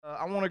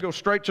I want to go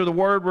straight to the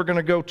Word. We're going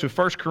to go to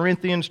 1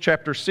 Corinthians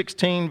chapter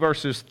 16,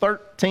 verses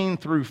 13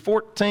 through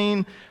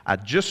 14. I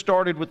just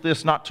started with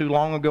this not too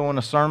long ago in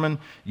a sermon.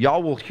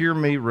 Y'all will hear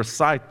me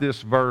recite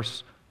this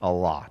verse a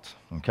lot,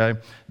 okay?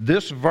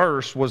 This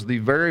verse was the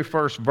very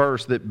first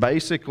verse that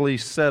basically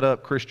set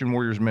up Christian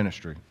Warriors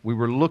Ministry. We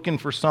were looking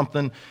for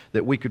something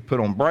that we could put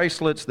on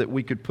bracelets, that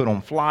we could put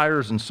on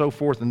flyers and so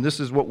forth, and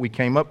this is what we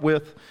came up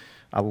with.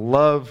 I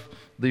love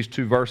these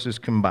two verses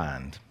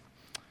combined.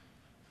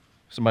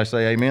 Somebody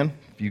say amen.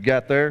 If you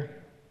got there, I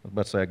was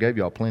about to say I gave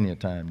y'all plenty of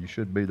time. You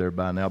should be there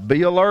by now.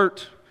 Be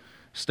alert.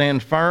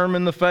 Stand firm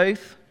in the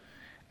faith.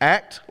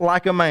 Act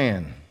like a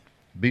man.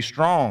 Be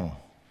strong.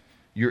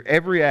 Your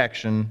every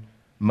action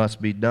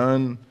must be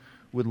done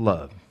with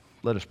love.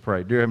 Let us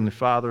pray. Dear Heavenly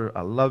Father,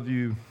 I love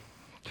you.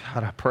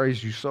 God, I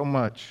praise you so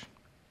much.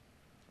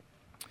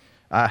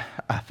 I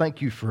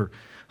thank you for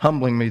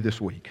humbling me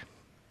this week.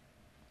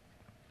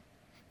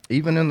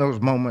 Even in those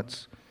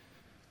moments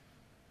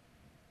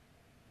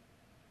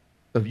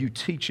of you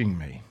teaching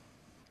me,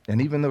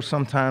 and even though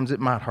sometimes it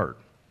might hurt,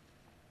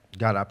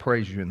 God, I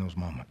praise you in those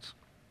moments.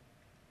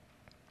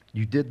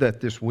 You did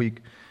that this week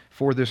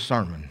for this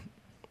sermon,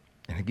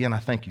 and again, I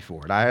thank you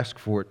for it. I ask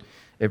for it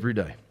every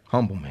day.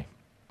 Humble me.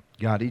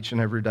 God, each and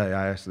every day,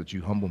 I ask that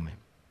you humble me.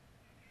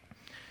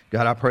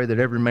 God, I pray that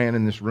every man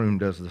in this room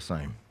does the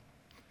same.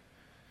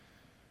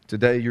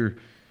 Today, you're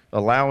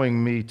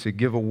allowing me to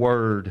give a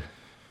word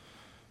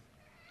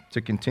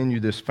to continue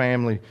this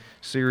family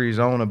series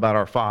on about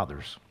our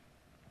fathers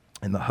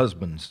and the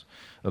husbands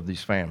of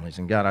these families.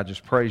 And God, I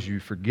just praise you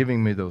for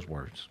giving me those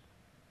words.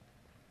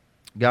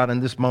 God, in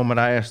this moment,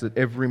 I ask that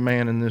every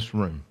man in this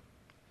room,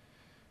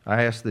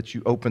 I ask that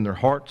you open their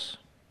hearts,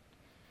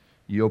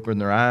 you open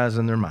their eyes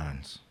and their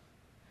minds,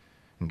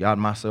 and God,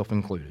 myself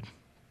included.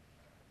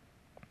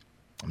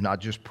 I'm not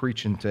just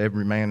preaching to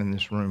every man in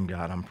this room,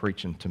 God, I'm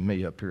preaching to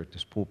me up here at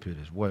this pulpit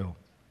as well.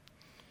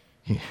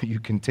 You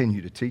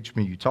continue to teach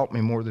me. You taught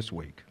me more this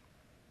week.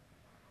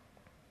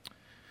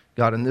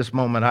 God, in this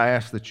moment, I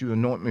ask that you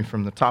anoint me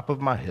from the top of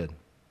my head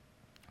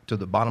to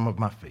the bottom of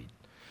my feet,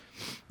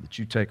 that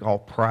you take all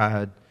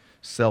pride,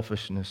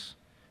 selfishness,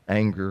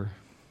 anger,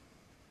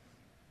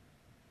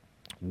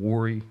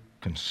 worry,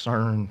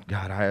 concern.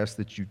 God, I ask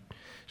that you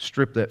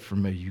strip that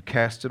from me. You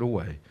cast it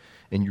away,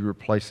 and you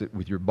replace it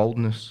with your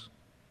boldness,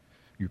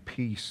 your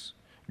peace,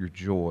 your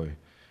joy,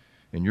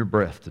 and your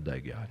breath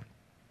today, God.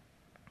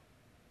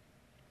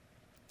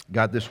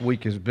 God, this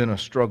week has been a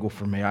struggle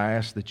for me. I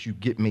ask that you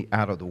get me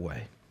out of the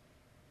way.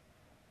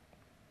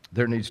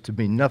 There needs to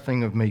be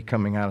nothing of me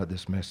coming out of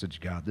this message,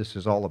 God. This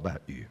is all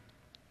about you.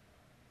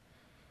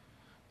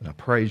 And I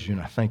praise you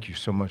and I thank you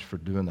so much for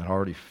doing that. I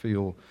already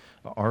feel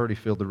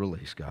the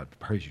release, God.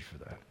 Praise you for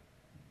that.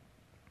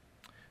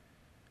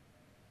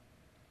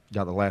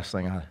 God, the last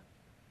thing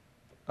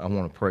I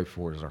want to pray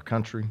for is our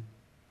country.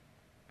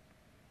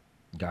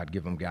 God,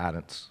 give them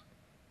guidance.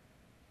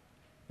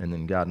 And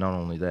then, God, not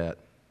only that,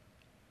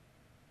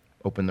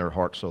 open their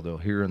hearts so they'll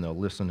hear and they'll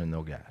listen and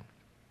they'll guide.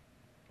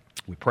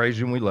 We praise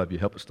you and we love you.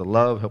 Help us to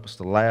love, help us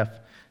to laugh,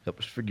 help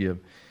us forgive.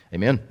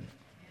 Amen.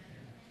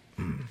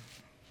 All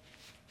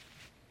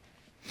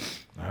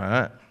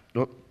right.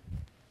 All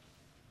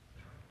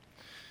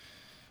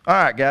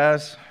right,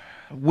 guys.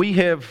 We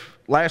have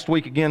last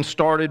week again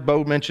started,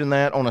 Bo mentioned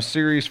that, on a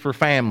series for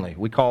family.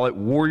 We call it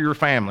Warrior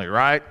Family,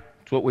 right?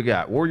 That's what we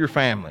got, Warrior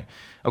Family.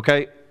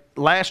 Okay,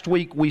 last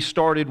week we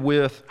started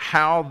with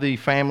how the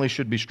family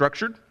should be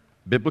structured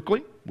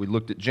biblically. We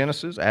looked at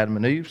Genesis, Adam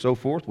and Eve, so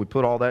forth. We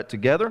put all that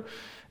together,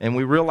 and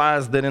we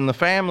realized that in the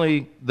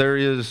family there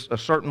is a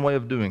certain way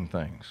of doing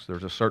things.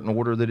 There's a certain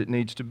order that it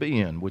needs to be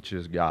in, which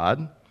is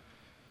God,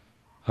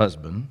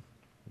 husband,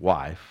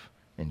 wife,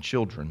 and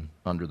children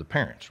under the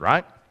parents,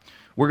 right?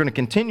 We're going to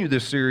continue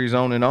this series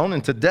on,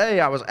 and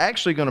today I was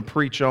actually going to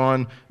preach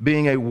on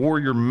being a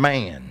warrior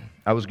man.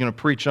 I was going to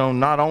preach on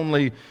not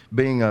only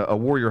being a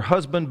warrior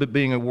husband, but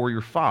being a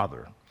warrior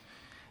father.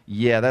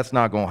 Yeah, that's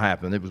not going to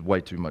happen. It was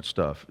way too much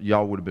stuff.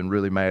 Y'all would have been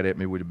really mad at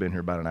me. We'd have been here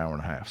about an hour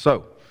and a half.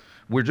 So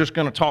we're just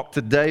going to talk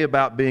today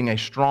about being a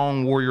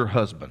strong warrior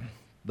husband.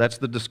 That's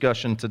the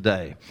discussion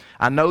today.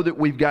 I know that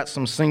we've got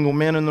some single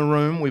men in the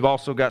room. We've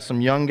also got some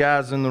young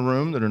guys in the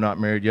room that are not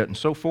married yet and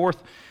so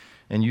forth.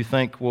 And you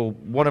think, well,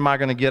 what am I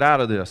going to get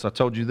out of this? I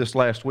told you this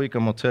last week.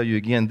 I'm going to tell you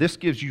again. This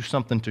gives you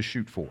something to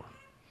shoot for.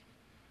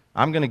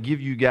 I'm going to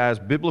give you guys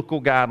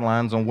biblical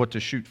guidelines on what to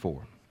shoot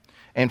for.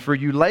 And for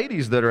you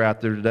ladies that are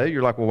out there today,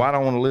 you're like, well, why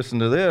don't I want to listen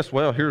to this?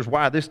 Well, here's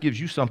why. This gives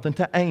you something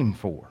to aim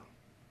for.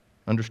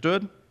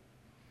 Understood?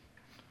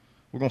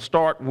 We're going to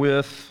start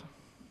with,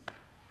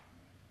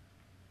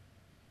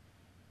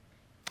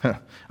 I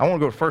want to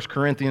go to 1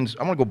 Corinthians.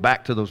 I want to go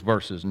back to those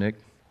verses, Nick,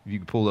 if you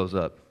can pull those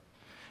up.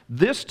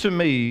 This, to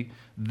me,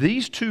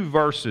 these two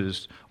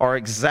verses are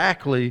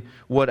exactly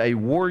what a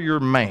warrior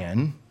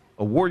man,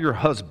 a warrior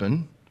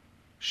husband,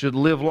 should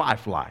live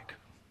life like.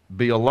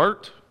 Be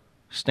alert.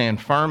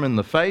 Stand firm in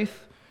the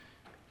faith,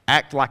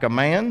 act like a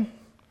man,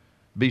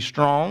 be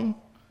strong,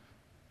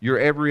 Your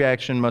every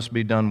action must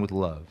be done with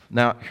love.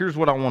 Now, here's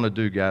what I want to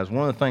do, guys.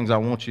 One of the things I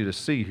want you to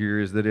see here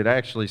is that it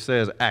actually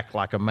says, act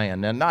like a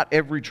man. Now, not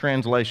every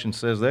translation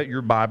says that.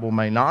 Your Bible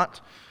may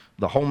not.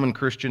 The Holman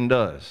Christian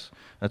does.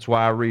 That's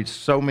why I read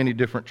so many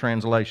different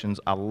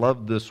translations. I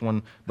love this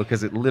one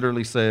because it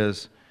literally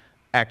says,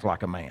 act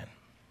like a man.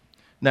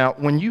 Now,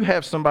 when you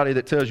have somebody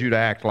that tells you to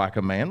act like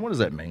a man, what does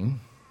that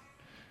mean?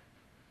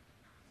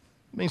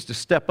 It means to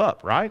step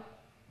up, right?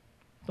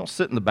 Don't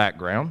sit in the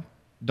background.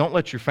 Don't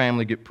let your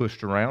family get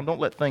pushed around. Don't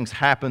let things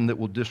happen that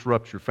will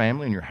disrupt your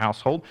family and your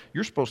household.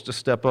 You're supposed to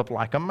step up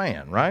like a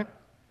man, right?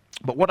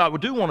 But what I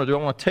do want to do,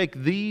 I want to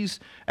take these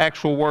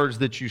actual words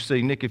that you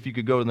see. Nick, if you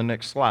could go to the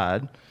next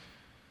slide.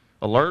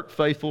 Alert,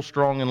 faithful,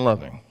 strong, and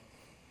loving.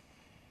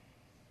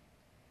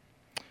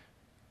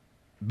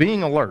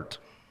 Being alert.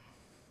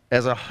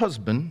 As a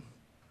husband,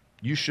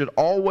 you should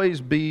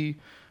always be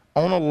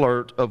on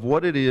alert of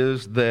what it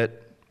is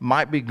that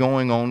might be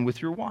going on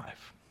with your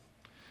wife.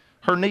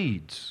 Her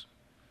needs.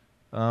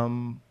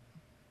 Her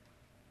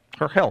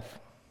health,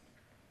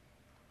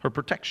 her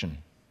protection.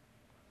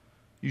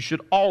 You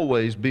should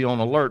always be on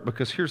alert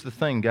because here's the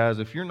thing, guys.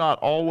 If you're not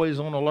always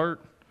on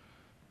alert,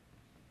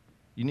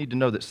 you need to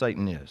know that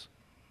Satan is.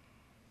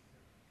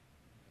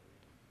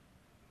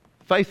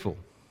 Faithful.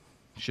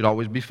 You should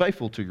always be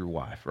faithful to your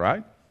wife,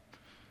 right?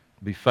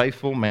 Be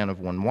faithful, man of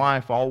one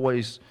wife.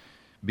 Always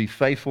be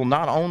faithful,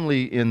 not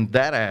only in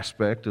that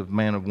aspect of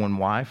man of one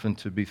wife and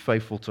to be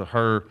faithful to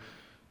her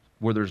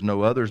where there's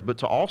no others, but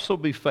to also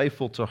be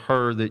faithful to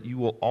her that you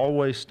will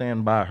always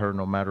stand by her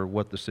no matter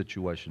what the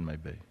situation may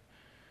be.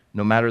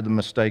 No matter the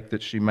mistake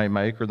that she may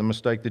make or the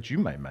mistake that you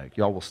may make,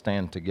 y'all will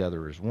stand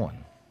together as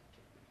one.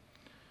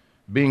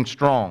 Being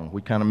strong,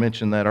 we kind of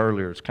mentioned that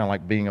earlier. It's kind of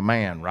like being a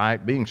man, right?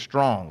 Being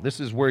strong.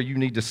 This is where you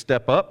need to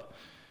step up.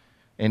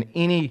 And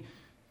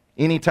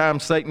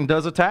anytime Satan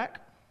does attack,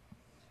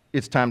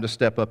 it's time to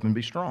step up and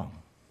be strong.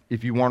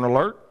 If you weren't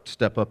alert,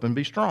 step up and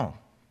be strong.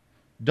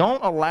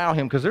 Don't allow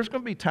him, because there's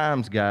going to be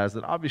times, guys,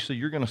 that obviously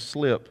you're going to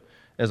slip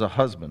as a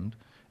husband,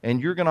 and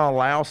you're going to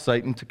allow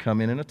Satan to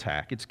come in and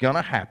attack. It's going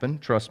to happen.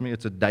 Trust me,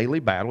 it's a daily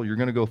battle. You're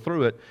going to go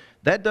through it.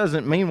 That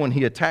doesn't mean when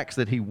he attacks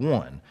that he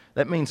won.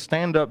 That means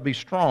stand up, be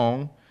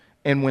strong,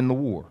 and win the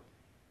war.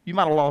 You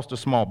might have lost a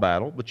small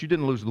battle, but you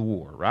didn't lose the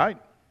war, right?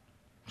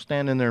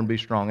 Stand in there and be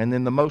strong. And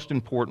then the most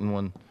important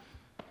one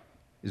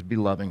is be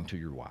loving to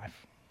your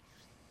wife.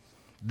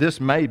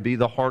 This may be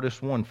the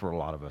hardest one for a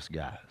lot of us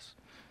guys.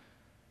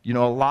 You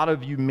know, a lot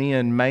of you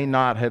men may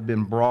not have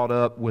been brought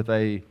up with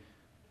a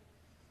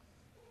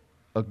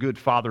good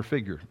father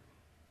figure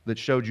that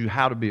showed you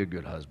how to be a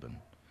good husband.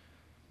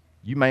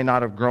 You may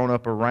not have grown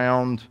up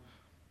around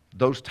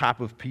those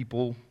type of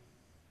people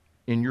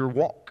in your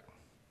walk.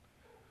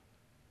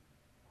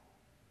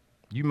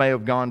 You may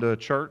have gone to a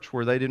church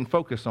where they didn't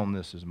focus on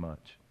this as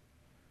much.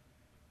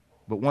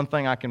 But one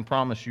thing I can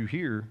promise you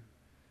here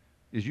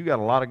is you got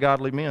a lot of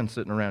godly men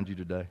sitting around you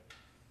today.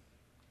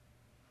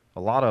 A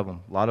lot of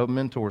them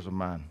mentors of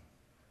mine.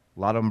 A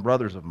lot of them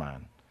brothers of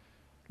mine.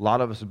 A lot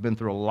of us have been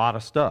through a lot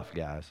of stuff,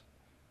 guys.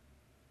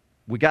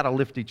 We got to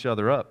lift each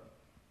other up.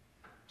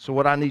 So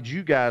what I need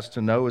you guys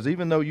to know is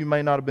even though you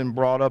may not have been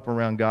brought up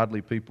around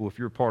godly people, if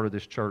you're part of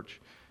this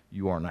church,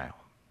 you are now.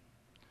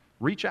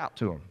 Reach out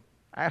to them.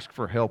 Ask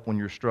for help when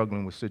you're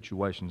struggling with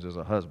situations as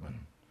a husband.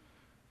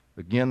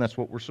 Again, that's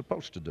what we're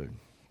supposed to do.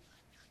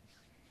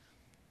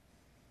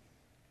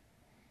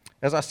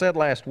 As I said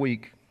last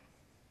week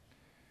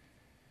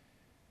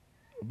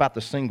about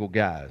the single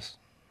guys,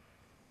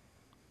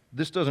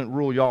 this doesn't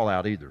rule y'all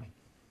out either.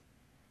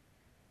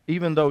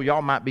 Even though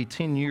y'all might be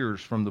 10 years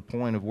from the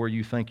point of where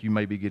you think you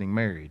may be getting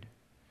married,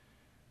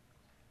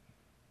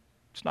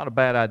 it's not a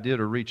bad idea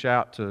to reach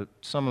out to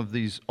some of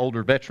these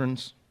older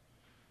veterans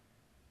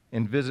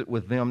and visit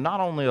with them, not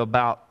only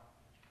about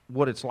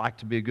what it's like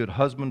to be a good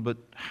husband, but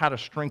how to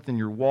strengthen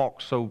your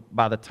walk so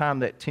by the time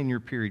that 10-year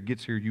period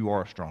gets here, you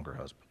are a stronger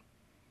husband.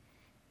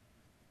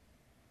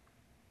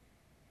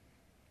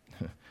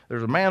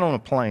 There's a man on a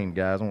plane,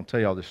 guys. I want to tell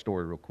y'all this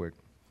story real quick.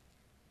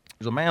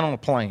 There's a man on a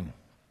plane.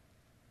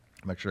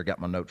 Make sure I got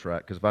my notes right,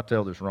 because if I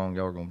tell this wrong,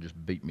 y'all are going to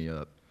just beat me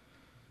up.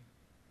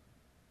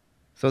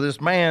 So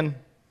this man,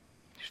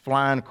 he's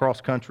flying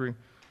across country.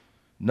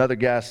 Another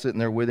guy's sitting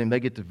there with him. They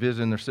get to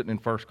visit, and they're sitting in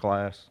first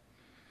class.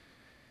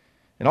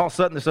 And all of a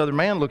sudden, this other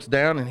man looks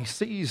down, and he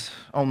sees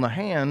on the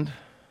hand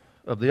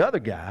of the other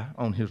guy,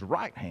 on his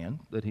right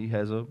hand, that he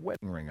has a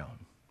wedding ring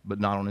on, but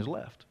not on his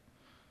left.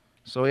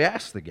 So he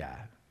asks the guy,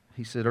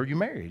 he said, "Are you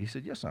married?" He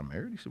said, "Yes, I'm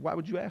married." He said, "Why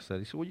would you ask that?"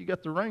 He said, "Well, you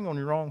got the ring on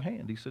your wrong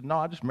hand." He said, "No,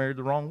 I just married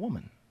the wrong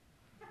woman."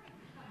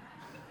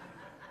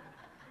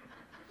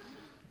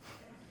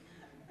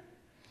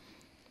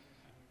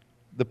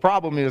 The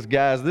problem is,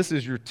 guys, this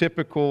is your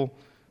typical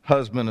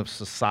husband of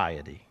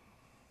society.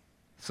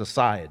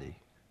 Society.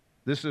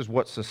 This is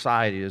what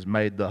society has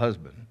made the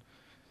husband.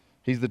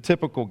 He's the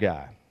typical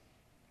guy.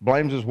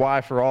 Blames his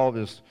wife for all of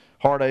his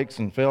heartaches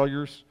and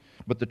failures.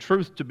 But the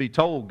truth to be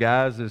told,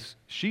 guys, is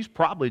she's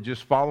probably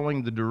just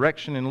following the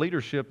direction and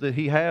leadership that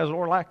he has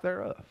or lack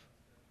thereof.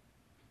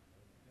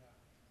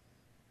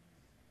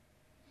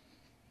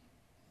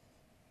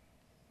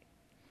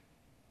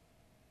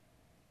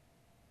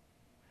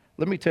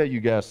 Let me tell you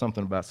guys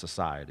something about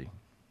society.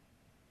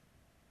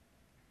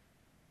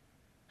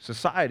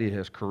 Society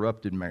has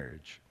corrupted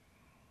marriage.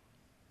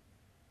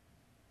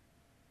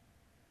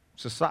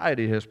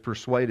 Society has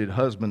persuaded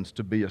husbands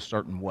to be a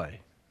certain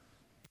way.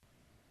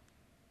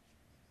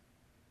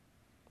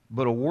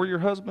 But a warrior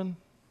husband,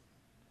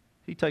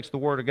 he takes the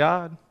Word of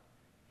God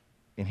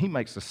and he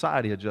makes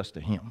society adjust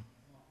to him.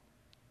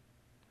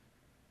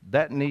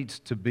 That needs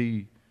to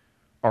be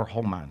our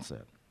whole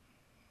mindset.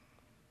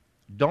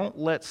 Don't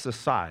let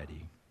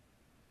society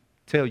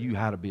tell you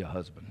how to be a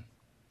husband.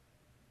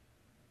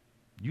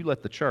 You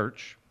let the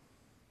church,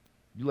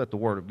 you let the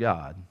Word of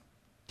God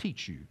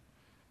teach you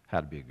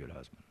how to be a good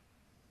husband.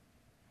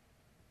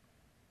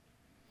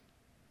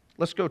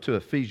 Let's go to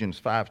Ephesians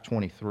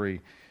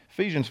 5:23.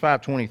 Ephesians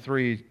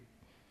 5:23,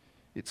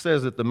 it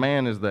says that the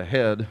man is the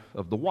head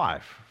of the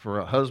wife. For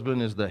a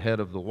husband is the head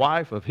of the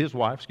wife, of his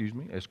wife,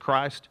 as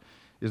Christ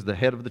is the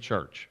head of the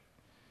church.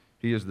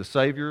 He is the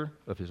Savior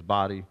of his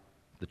body,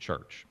 the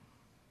church.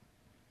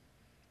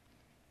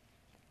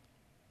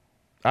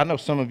 I know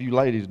some of you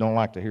ladies don't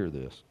like to hear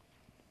this.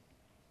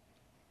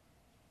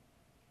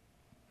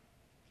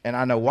 And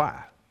I know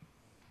why.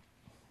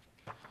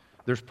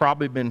 There's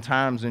probably been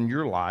times in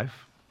your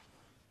life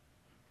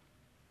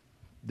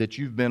that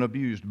you've been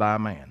abused by a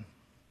man.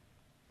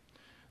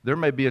 There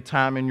may be a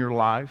time in your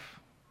life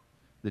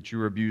that you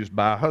were abused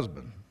by a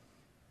husband,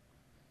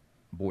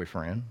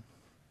 boyfriend,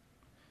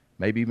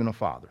 maybe even a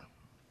father.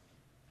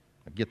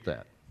 I get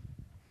that.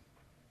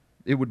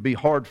 It would be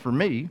hard for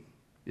me,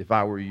 if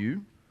I were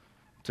you,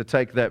 to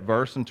take that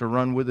verse and to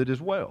run with it as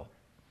well.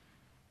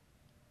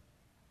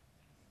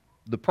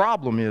 The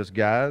problem is,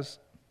 guys,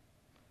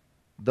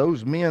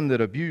 those men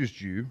that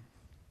abused you,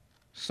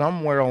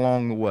 somewhere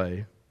along the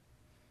way,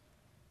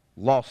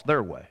 lost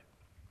their way.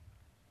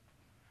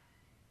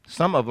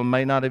 Some of them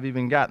may not have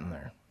even gotten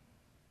there.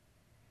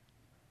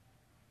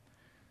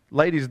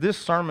 Ladies, this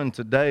sermon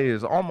today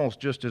is almost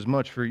just as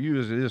much for you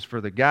as it is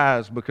for the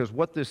guys, because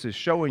what this is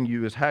showing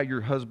you is how your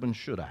husband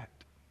should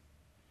act,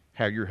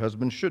 how your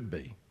husband should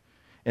be.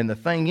 And the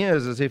thing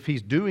is if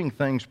he's doing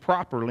things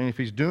properly, and if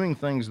he's doing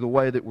things the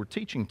way that we're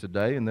teaching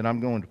today, and that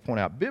I'm going to point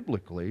out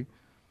biblically,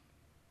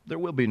 there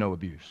will be no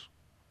abuse.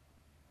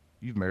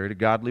 You've married a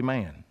godly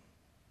man.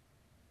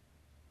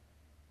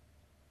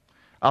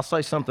 I'll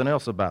say something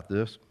else about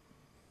this.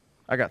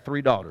 I got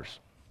 3 daughters.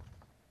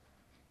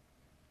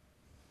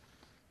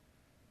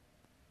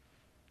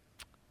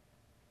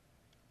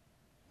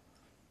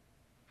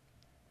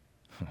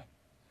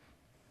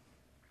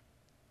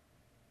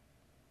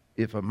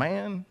 If a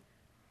man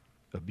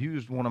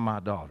abused one of my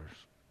daughters,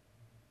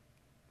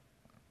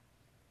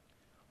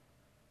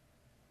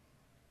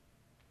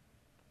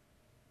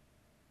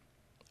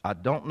 I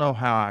don't know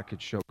how I could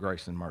show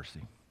grace and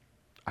mercy.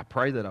 I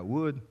pray that I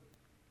would.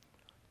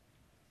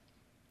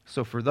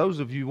 So for those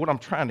of you, what I'm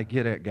trying to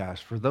get at, guys,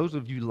 for those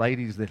of you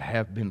ladies that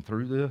have been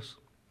through this,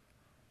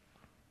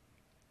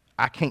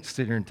 I can't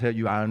sit here and tell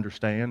you I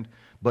understand,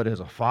 but as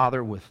a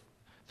father with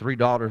 3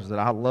 daughters that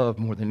I love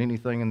more than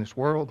anything in this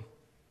world,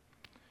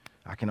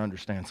 I can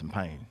understand some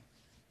pain.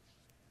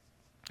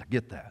 I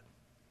get that.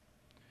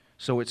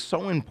 So it's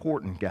so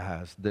important,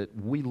 guys, that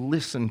we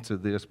listen to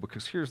this,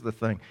 because here's the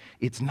thing.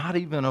 It's not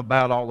even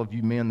about all of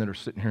you men that are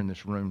sitting here in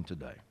this room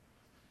today.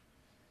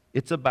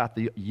 It's about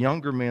the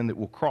younger men that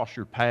will cross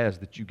your paths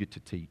that you get to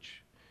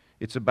teach.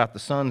 It's about the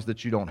sons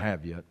that you don't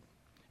have yet.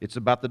 It's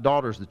about the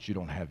daughters that you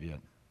don't have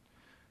yet.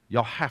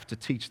 Y'all have to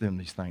teach them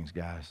these things,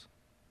 guys,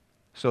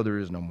 so there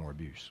is no more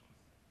abuse.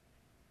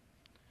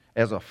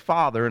 As a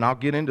father, and I'll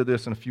get into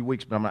this in a few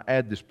weeks, but I'm going to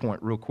add this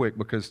point real quick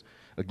because,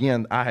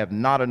 again, I have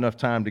not enough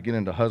time to get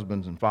into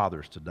husbands and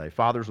fathers today.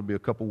 Fathers will be a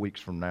couple weeks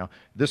from now.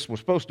 This was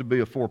supposed to be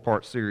a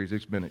 4-part series.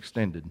 It's been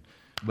extended.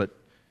 But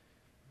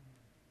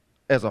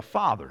as a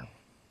father,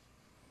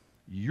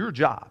 your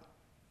job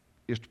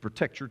is to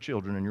protect your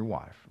children and your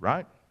wife,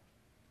 right?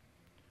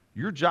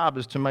 Your job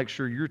is to make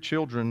sure your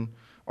children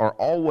are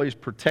always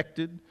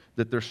protected,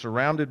 that they're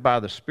surrounded by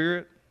the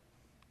Spirit,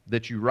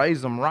 that you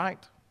raise them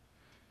right.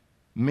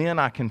 Men,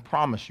 I can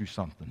promise you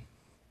something.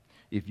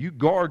 If you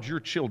guard your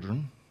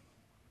children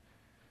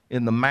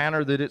in the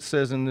manner that it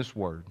says in this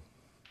word,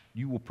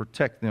 you will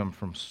protect them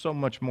from so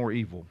much more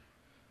evil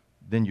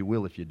than you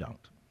will if you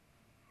don't.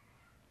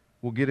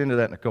 We'll get into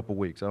that in a couple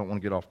weeks. I don't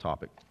want to get off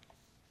topic.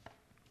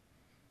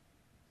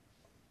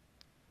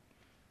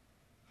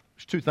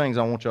 There's 2 things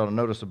I want y'all to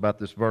notice about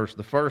this verse.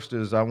 The first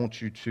is I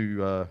want you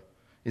to,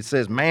 it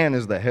says, man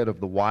is the head of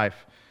the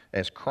wife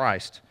as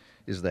Christ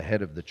is the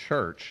head of the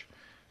church.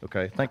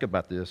 Okay, think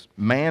about this.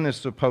 Man is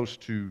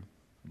supposed to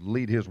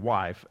lead his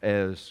wife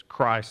as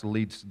Christ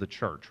leads the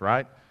church,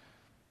 right?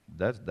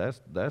 That's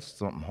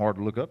something hard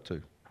to look up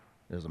to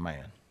as a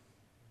man.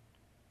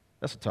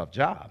 That's a tough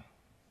job.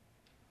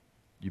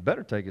 You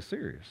better take it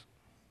serious.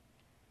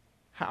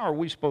 How are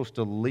we supposed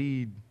to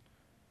lead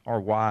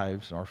our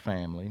wives, our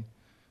family,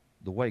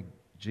 the way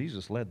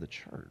Jesus led the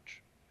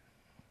church?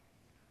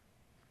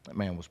 That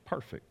man was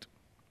perfect.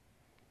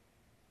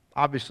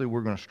 Obviously,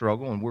 we're going to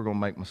struggle and we're going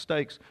to make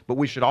mistakes, but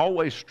we should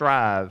always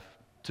strive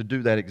to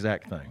do that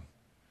exact thing.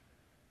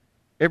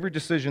 Every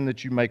decision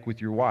that you make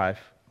with your wife,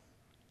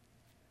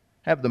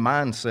 have the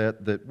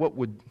mindset that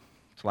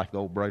it's like the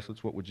old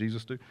bracelets, what would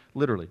Jesus do?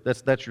 Literally,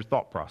 that's your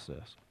thought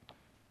process.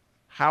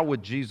 How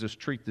would Jesus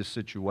treat this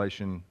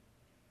situation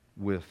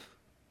with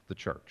the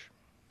church?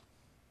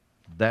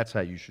 That's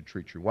how you should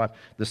treat your wife.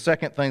 The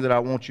second thing that I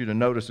want you to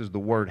notice is the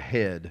word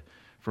head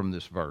from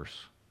this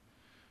verse.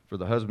 For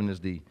the husband is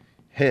the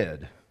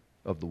head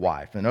of the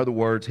wife. In other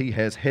words, he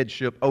has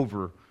headship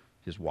over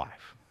his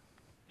wife.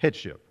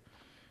 Headship.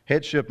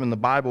 Headship in the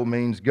Bible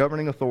means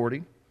governing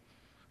authority.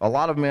 A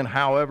lot of men,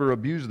 however,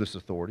 abuse this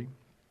authority.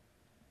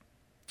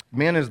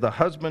 Men, as the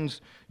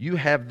husbands, you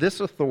have this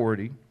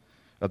authority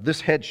of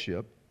this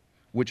headship,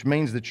 which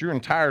means that your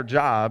entire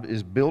job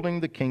is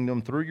building the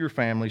kingdom through your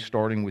family,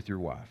 starting with your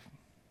wife.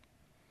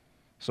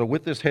 So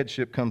with this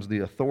headship comes the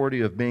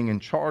authority of being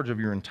in charge of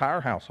your entire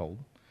household.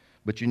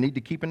 But you need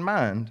to keep in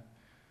mind,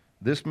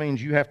 this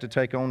means you have to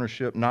take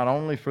ownership not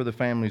only for the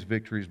family's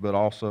victories, but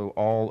also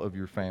all of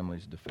your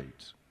family's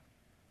defeats.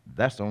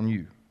 That's on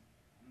you.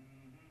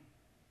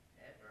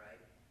 That's right.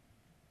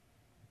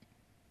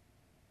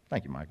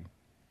 Thank you, Mikey.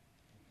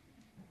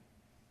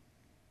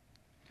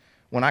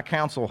 When I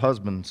counsel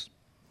husbands,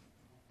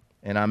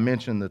 and I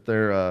mention that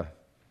they're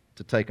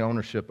to take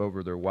ownership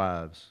over their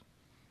wives,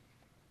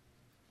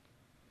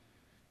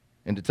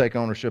 and to take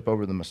ownership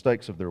over the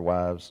mistakes of their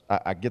wives,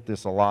 I get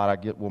this a lot. I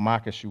get, well,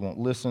 Micah, she won't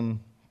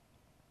listen.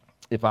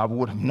 If I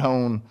would have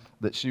known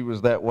that she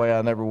was that way,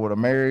 I never would have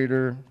married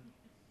her.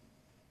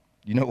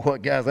 You know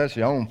what, guys? That's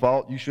your own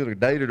fault. You should have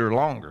dated her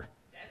longer.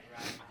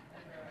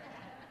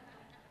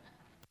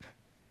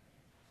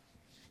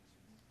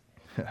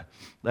 That's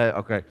right.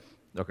 Okay.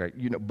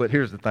 But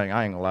here's the thing.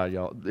 I ain't gonna lie to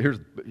y'all.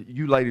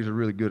 You ladies are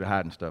really good at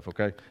hiding stuff,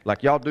 okay?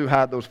 Like, y'all do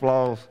hide those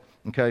flaws,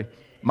 okay?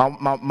 My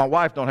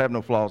wife don't have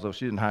no flaws, though.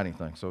 She didn't hide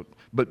anything. So,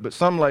 but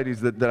some ladies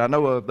that I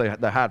know of,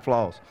 they hide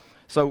flaws.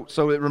 So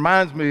it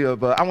reminds me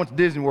of, I went to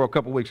Disney World a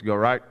couple weeks ago,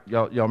 right?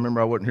 Y'all remember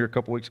I wasn't here a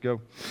couple weeks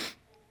ago?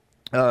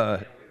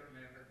 Yeah,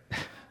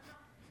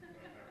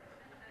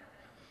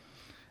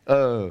 we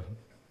remember.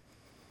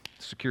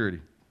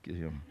 Security, get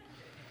him.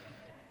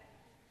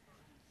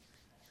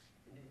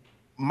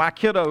 My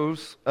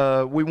kiddos,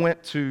 we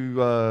went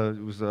to,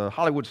 it was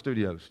Hollywood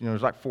Studios. You know,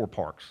 there's like 4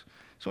 parks.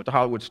 So we went to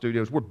Hollywood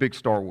Studios. We're big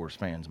Star Wars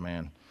fans,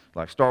 man.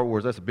 Like Star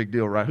Wars, that's a big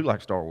deal, right? Who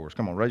likes Star Wars?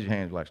 Come on, raise your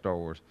hand if you like Star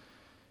Wars.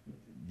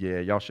 Yeah,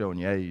 y'all showing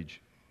your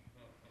age.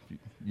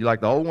 You like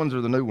the old ones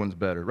or the new ones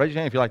better? Raise your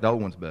hand if you like the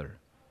old ones better.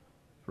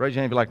 Raise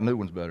your hand if you like the new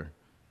ones better.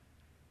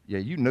 Yeah,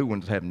 you new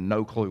ones have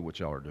no clue what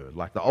y'all are doing.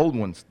 Like the old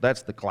ones,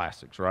 that's the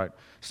classics, right?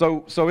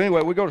 So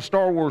anyway, we go to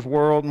Star Wars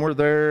World, and we're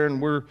there,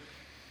 and we're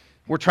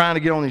trying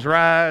to get on these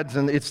rides,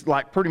 and it's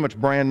like pretty much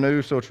brand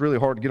new, so it's really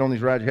hard to get on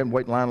these rides. You haven't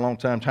waited in line a long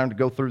time to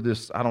go through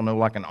this, I don't know,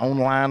 like an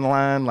online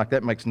line. Like,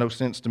 that makes no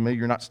sense to me.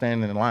 You're not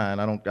standing in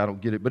line. I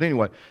don't get it. But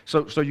anyway,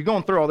 so you're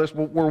going through all this.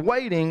 Well, we're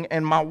waiting,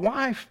 and my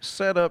wife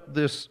set up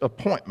this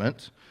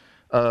appointment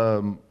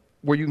where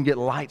you can get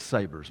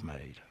lightsabers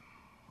made,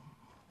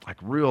 like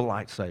real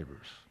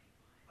lightsabers.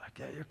 Like,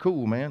 yeah, you're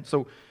cool, man.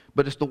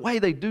 But it's the way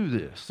they do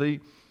this.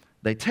 See,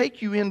 they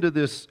take you into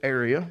this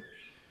area,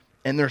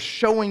 and they're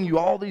showing you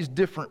all these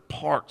different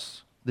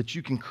parts that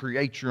you can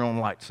create your own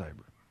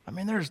lightsaber. I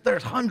mean,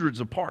 there's hundreds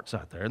of parts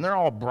out there, and they're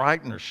all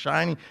bright and they're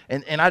shiny.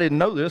 And I didn't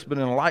know this, but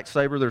in a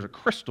lightsaber, there's a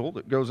crystal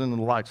that goes into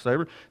the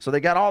lightsaber. So they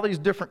got all these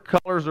different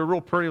colors. They're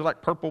real pretty,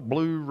 like purple,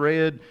 blue,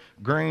 red,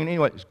 green.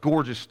 Anyway, it's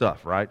gorgeous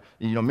stuff, right?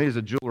 And, you know, me as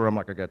a jeweler, I'm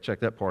like, I got to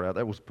check that part out.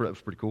 That was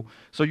pretty cool.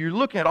 So you're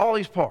looking at all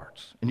these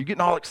parts, and you're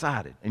getting all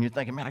excited, and you're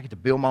thinking, man, I get to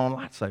build my own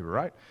lightsaber,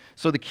 right?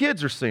 So the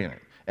kids are seeing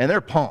it, and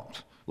they're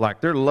pumped.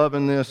 Like, they're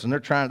loving this, and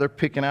they're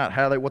picking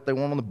out what they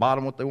want on the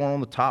bottom, what they want on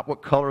the top,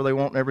 what color they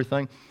want and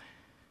everything.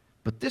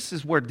 But this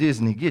is where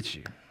Disney gets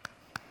you.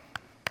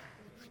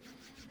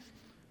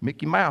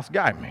 Mickey Mouse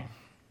got me.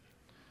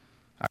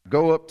 I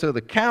go up to the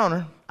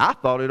counter. I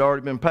thought it had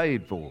already been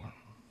paid for.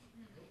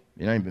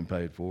 It ain't been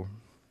paid for.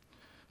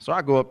 So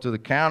I go up to the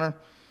counter.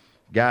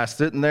 Guy's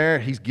sitting there.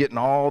 He's getting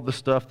all the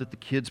stuff that the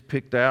kids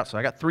picked out. So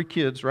I got 3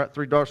 kids, right?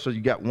 3 daughters. So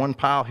you got one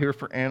pile here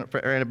for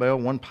Annabelle,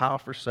 one pile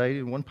for Sadie,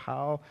 and one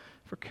pile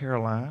for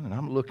Caroline. And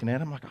I'm looking at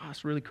him like, oh,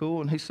 that's really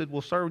cool. And he said,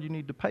 well, sir, you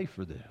need to pay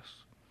for this.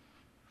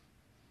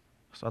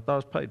 So I thought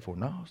it was paid for.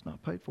 No, it's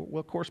not paid for.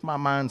 Well, of course, my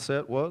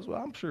mindset was, well,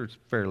 I'm sure it's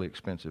fairly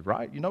expensive,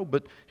 right? You know,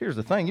 but here's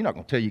the thing. You're not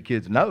going to tell your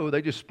kids no.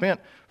 They just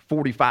spent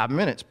 45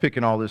 minutes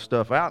picking all this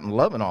stuff out and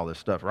loving all this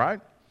stuff, right?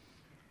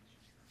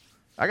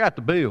 I got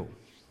the bill.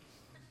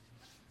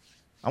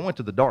 I went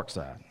to the dark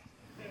side.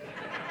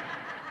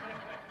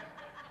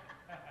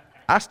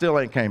 I still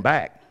ain't came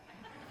back.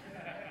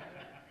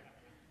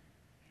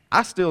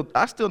 I still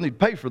need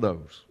to pay for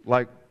those.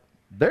 Like,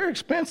 they're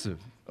expensive,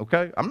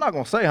 okay? I'm not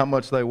going to say how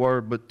much they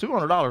were, but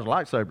 $200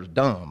 lightsaber's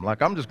dumb.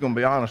 Like, I'm just going to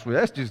be honest with you.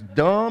 That's just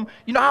dumb.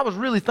 You know, I was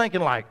really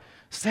thinking like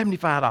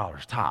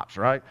 $75 tops,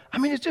 right? I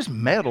mean, it's just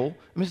metal.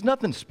 I mean, it's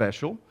nothing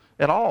special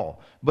at all.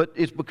 But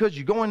it's because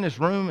you go in this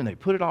room and they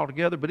put it all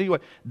together. But anyway,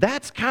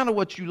 that's kind of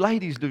what you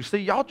ladies do. See,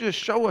 y'all just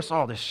show us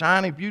all this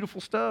shiny,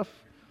 beautiful stuff.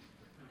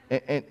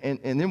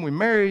 And then we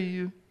marry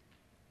you,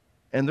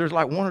 and there's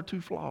like one or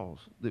two flaws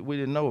that we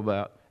didn't know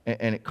about,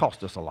 and it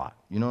cost us a lot.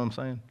 You know what I'm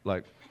saying?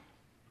 Like,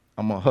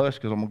 I'm going to hush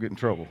because I'm going to get in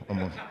trouble. I'm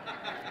going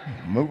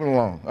to moving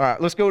along. All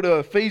right, let's go to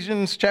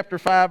Ephesians chapter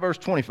 5, verse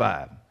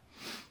 25.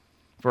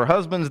 For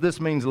husbands, this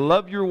means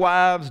love your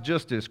wives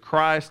just as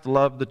Christ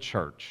loved the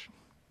church.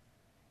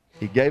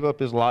 He gave up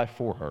his life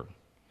for her.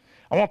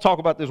 I want to talk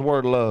about this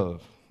word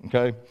love,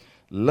 okay?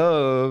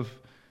 Love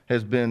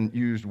has been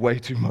used way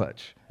too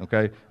much,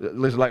 okay?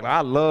 Listen, like,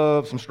 I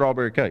love some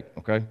strawberry cake,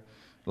 okay?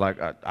 Like,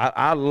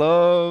 I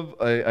love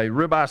a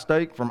ribeye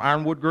steak from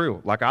Ironwood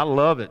Grill. Like, I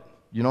love it.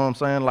 You know what I'm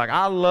saying? Like,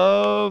 I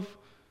love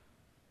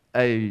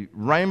a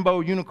rainbow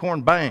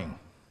unicorn bang.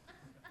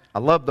 I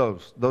love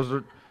those. Those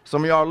are,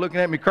 some of y'all are looking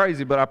at me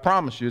crazy, but I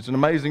promise you, it's an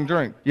amazing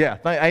drink. Yeah,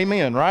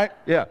 amen, right?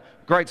 Yeah,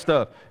 great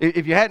stuff.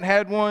 If you hadn't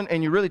had one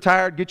and you're really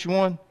tired, get you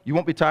one. You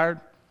won't be tired,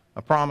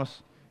 I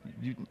promise.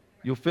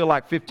 You'll feel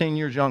like 15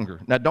 years younger.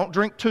 Now, don't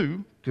drink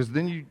two, because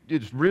then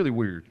it's really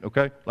weird,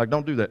 okay? Like,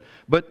 don't do that.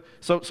 But,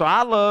 so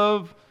I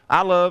love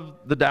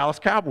the Dallas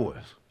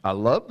Cowboys. I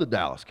love the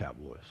Dallas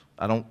Cowboys.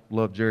 I don't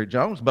love Jerry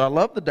Jones, but I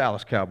love the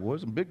Dallas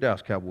Cowboys. I'm a big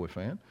Dallas Cowboy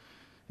fan.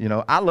 You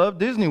know, I love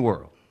Disney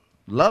World.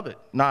 Love it.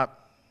 Not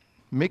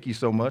Mickey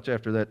so much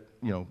after that,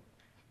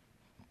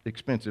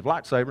 expensive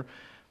lightsaber.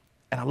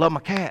 And I love my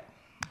cat.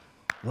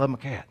 Love my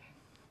cat.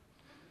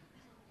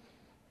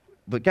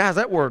 But guys,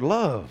 that word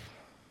love,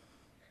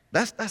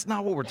 that's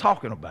not what we're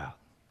talking about.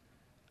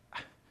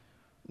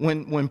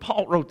 When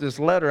Paul wrote this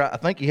letter, I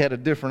think he had a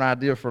different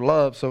idea for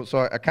love, so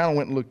I kind of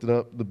went and looked it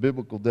up, the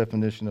biblical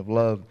definition of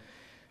love.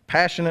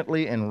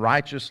 Passionately and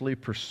righteously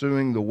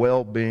pursuing the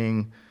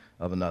well-being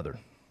of another.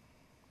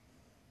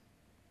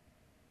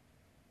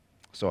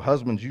 So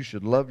husbands, you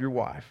should love your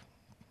wife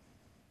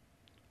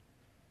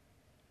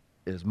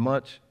as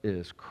much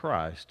as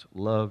Christ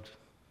loved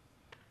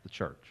the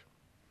church.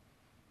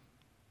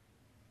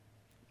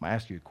 I'm going to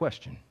ask you a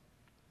question.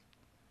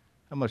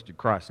 How much did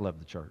Christ love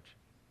the church?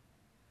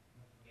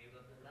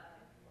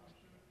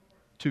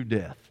 To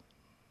death.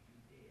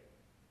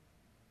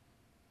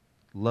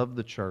 Love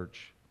the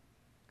church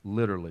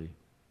literally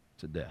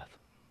to death.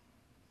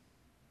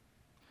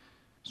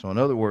 So in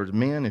other words,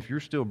 men, if you're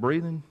still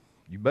breathing,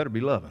 you better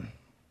be loving.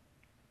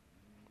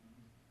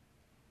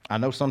 I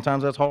know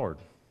sometimes that's hard.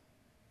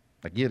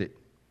 I get it.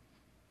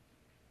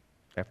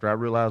 After I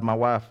realized my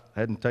wife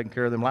hadn't taken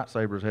care of them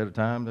lightsabers ahead of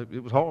time,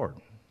 it was hard.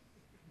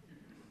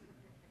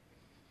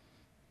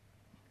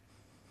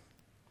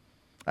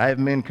 I have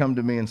men come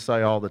to me and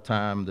say all the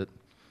time that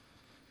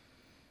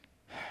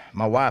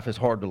my wife is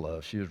hard to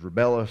love. She is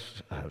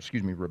rebellious.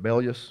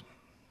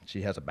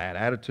 She has a bad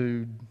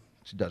attitude.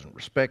 She doesn't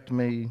respect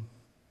me.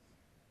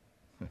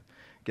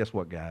 Guess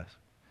what, guys?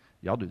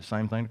 Y'all do the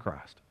same thing to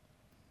Christ.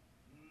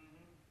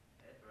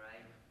 That's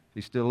right. He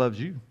still loves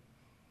you.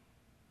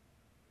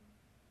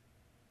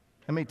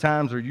 How many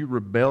times are you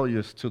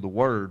rebellious to the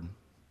Word?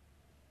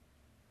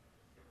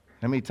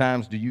 How many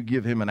times do you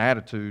give him an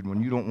attitude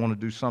when you don't want to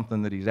do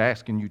something that he's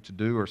asking you to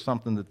do or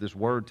something that this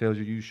Word tells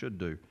you should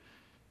do?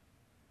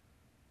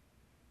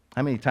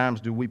 How many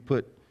times do we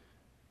put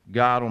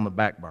God on the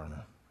back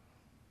burner?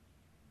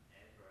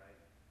 That's right.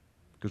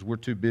 Because we're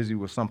too busy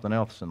with something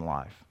else in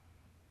life.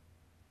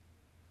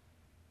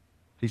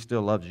 He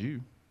still loves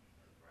you.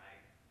 That's right.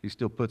 He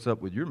still puts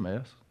up with your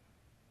mess.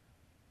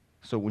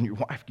 So when your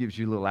wife gives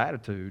you a little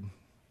attitude,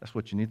 that's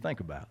what you need to think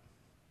about.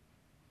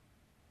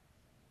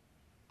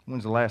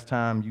 When's the last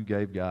time you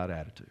gave God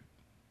attitude?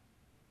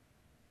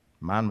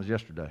 Mine was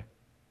yesterday.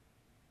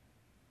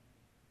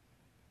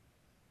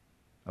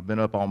 I've been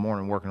up all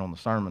morning working on the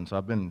sermon, so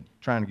I've been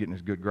trying to get in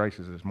his good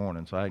graces this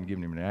morning, so I hadn't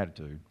given him an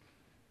attitude.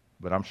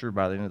 But I'm sure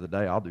by the end of the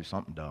day, I'll do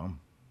something dumb.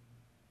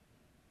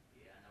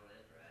 Yeah, I know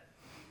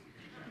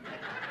that's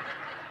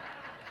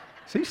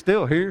right. Is he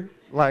still here?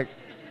 Like,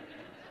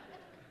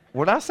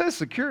 when I said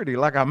security,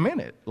 like I meant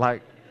it.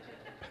 Like,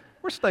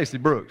 where's Stacy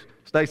Brooks?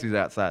 Stacy's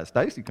outside.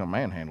 Stacy come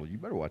manhandle you. You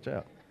better watch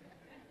out.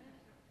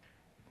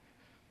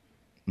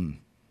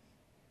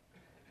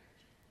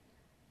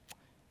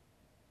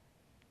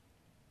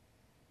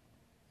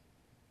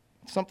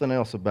 Something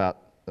else about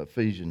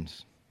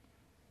Ephesians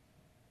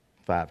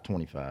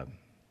 5:25.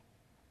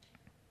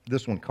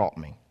 This one caught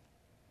me.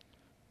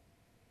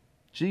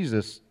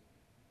 Jesus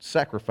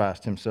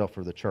sacrificed himself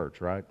for the church,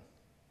 right?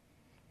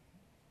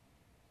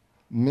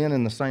 Men,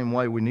 in the same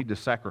way, we need to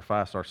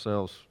sacrifice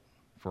ourselves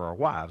for our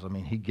wives. I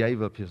mean, he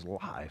gave up his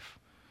life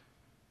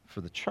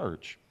for the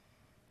church.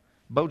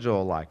 Bojo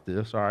will like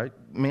this, all right?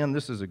 Men,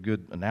 this is a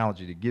good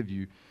analogy to give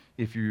you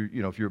if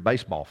you're a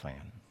baseball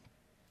fan.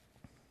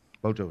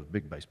 Bojo was a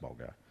big baseball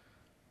guy.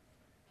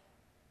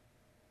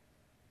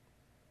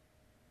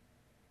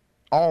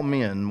 All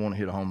men want to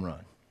hit a home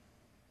run,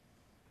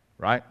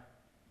 right?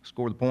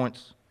 Score the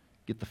points,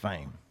 get the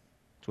fame.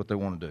 That's what they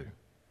want to do.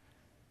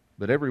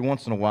 But every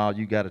once in a while,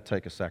 you got to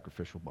take a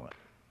sacrificial bunt.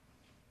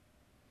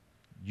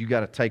 You got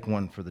to take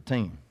one for the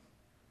team.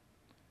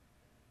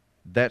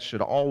 That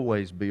should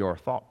always be our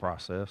thought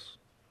process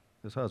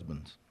as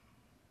husbands.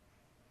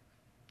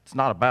 It's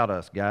not about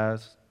us,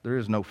 guys. There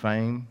is no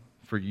fame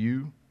for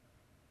you.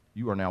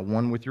 You are now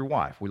one with your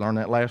wife. We learned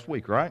that last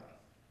week, right?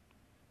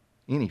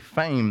 Any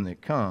fame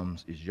that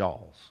comes is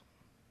y'all's.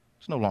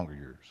 It's no longer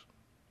yours.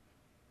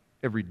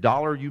 Every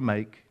dollar you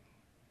make,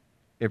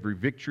 every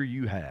victory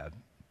you have,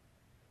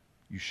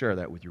 you share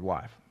that with your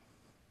wife.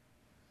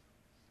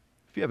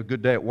 If you have a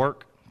good day at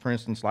work, for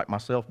instance, like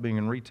myself being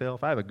in retail,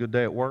 if I have a good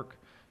day at work,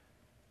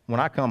 when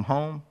I come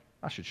home,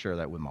 I should share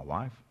that with my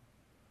wife.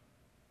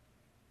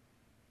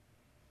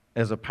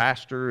 As a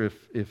pastor,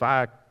 if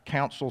I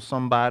counsel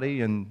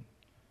somebody and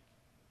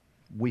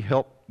we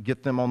help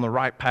get them on the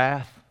right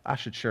path, I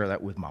should share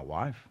that with my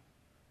wife.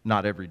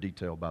 Not every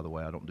detail, by the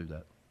way. I don't do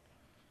that.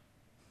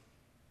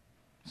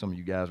 Some of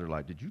you guys are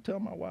like, did you tell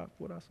my wife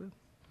what I said?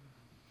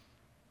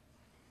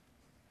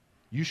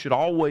 You should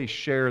always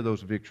share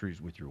those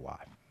victories with your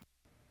wife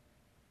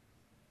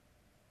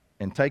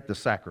and take the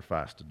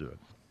sacrifice to do it.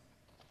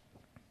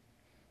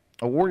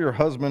 A warrior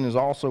husband is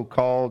also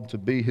called to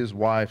be his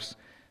wife's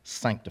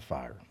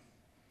sanctifier.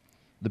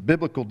 The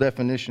biblical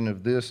definition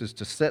of this is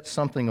to set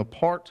something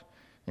apart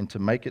and to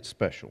make it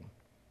special.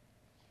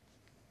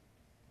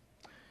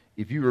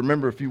 If you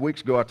remember a few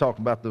weeks ago, I talked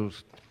about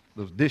those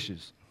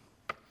dishes,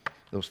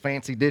 those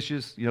fancy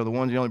dishes, the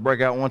ones you only break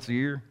out once a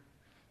year.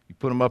 You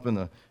put them up in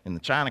the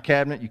china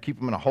cabinet. You keep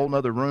them in a whole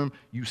other room.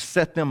 You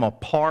set them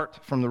apart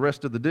from the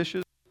rest of the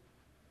dishes.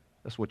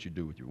 That's what you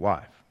do with your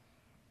wife.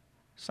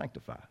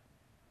 Sanctify.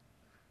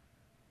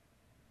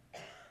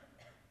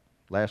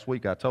 Last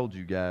week I told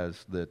you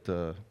guys that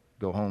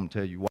go home and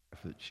tell your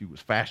wife that she was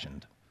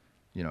fashioned.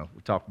 We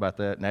talked about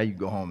that. Now you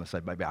go home and say,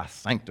 baby, I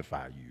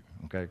sanctify you.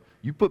 Okay?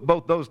 You put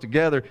both those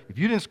together. If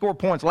you didn't score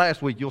points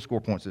last week, you'll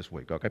score points this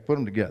week. Okay? Put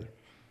them together.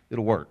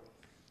 It'll work.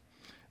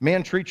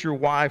 Men, treat your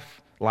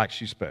wife like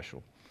she's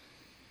special.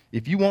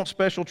 If you want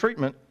special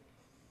treatment,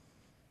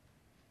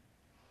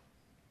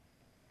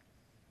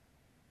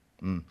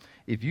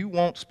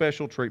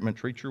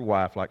 treat your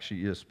wife like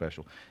she is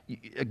special.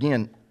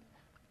 Again,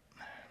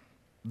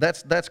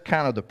 that's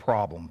kind of the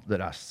problem that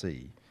I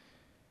see.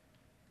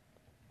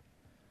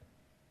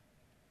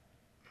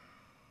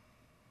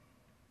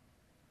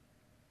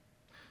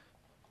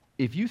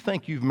 If you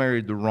think you've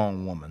married the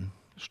wrong woman,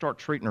 start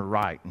treating her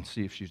right and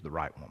see if she's the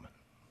right woman.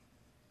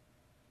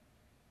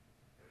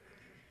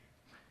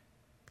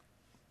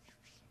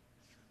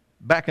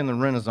 Back in the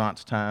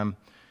Renaissance time,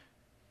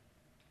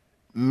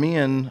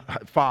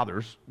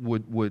 fathers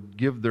would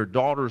give their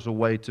daughters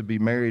away to be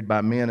married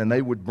by men, and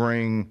they would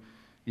bring,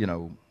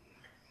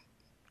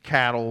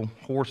 cattle,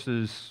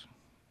 horses,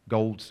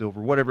 gold,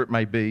 silver, whatever it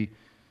may be.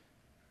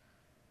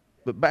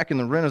 But back in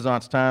the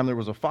Renaissance time, there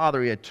was a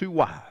father, he had two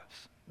daughters.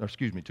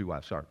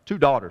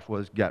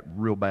 Got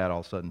real bad all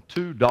of a sudden.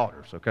 Two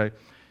daughters, okay?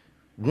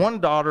 One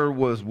daughter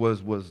was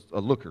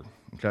a looker,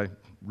 okay?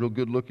 Real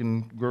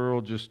good-looking girl,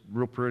 just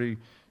real pretty,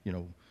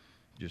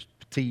 just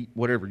petite,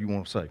 whatever you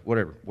want to say,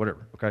 whatever,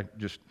 okay?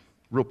 Just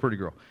real pretty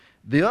girl.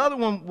 The other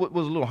one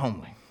was a little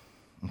homely,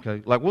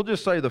 okay? Like, we'll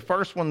just say the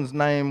first one's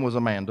name was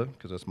Amanda,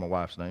 because that's my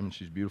wife's name, and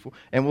she's beautiful.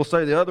 And we'll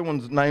say the other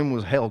one's name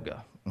was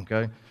Helga,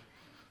 okay?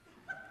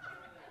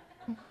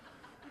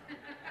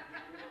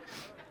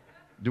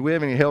 Do we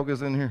have any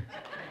Helgas in here?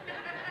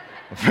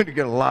 I'm going to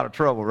get a lot of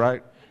trouble,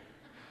 right?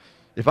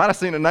 If I'd have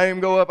seen a name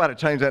go up, I'd have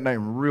changed that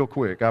name real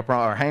quick. I've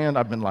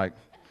been like,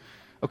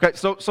 okay,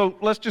 so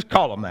let's just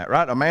call them that,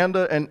 right?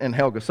 Amanda and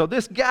Helga. So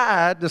this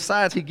guy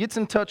decides, he gets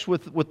in touch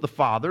with the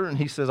father, and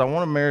he says, I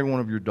want to marry one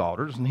of your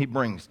daughters, and he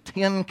brings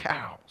 10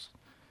 cows.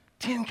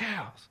 10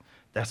 cows.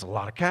 That's a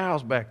lot of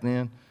cows back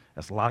then.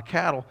 That's a lot of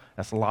cattle.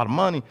 That's a lot of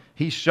money.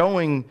 He's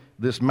showing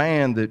this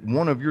man that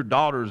one of your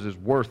daughters is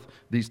worth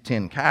these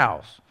 10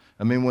 cows.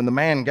 I mean, when the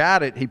man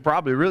got it, he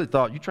probably really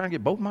thought, you trying to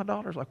get both my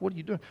daughters? Like, what are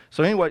you doing?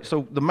 So anyway,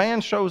 so the man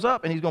shows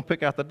up, and he's going to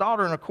pick out the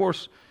daughter. And, of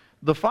course,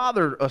 the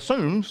father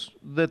assumes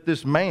that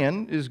this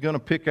man is going to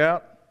pick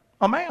out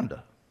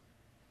Amanda.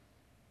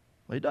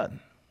 Well, he doesn't.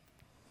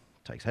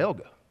 Takes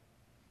Helga.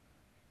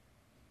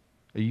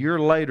 A year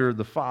later,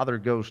 the father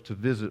goes to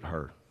visit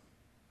her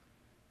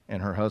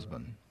and her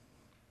husband.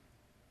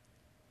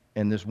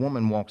 And this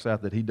woman walks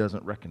out that he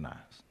doesn't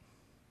recognize.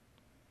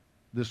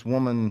 This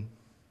woman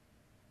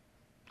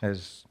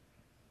has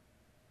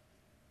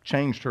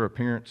changed her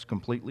appearance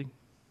completely,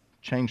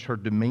 changed her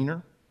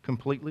demeanor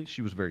completely.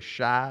 She was very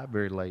shy,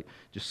 very late,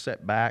 just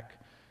sat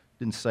back,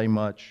 didn't say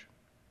much.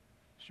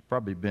 She'd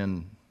probably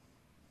been,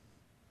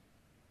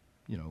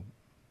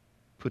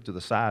 put to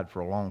the side for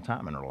a long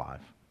time in her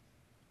life.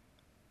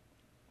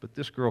 But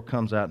this girl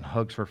comes out and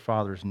hugs her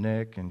father's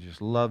neck and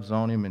just loves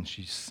on him, and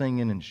she's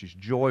singing and she's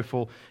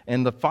joyful.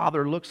 And the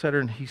father looks at her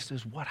and he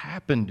says, what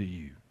happened to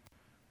you?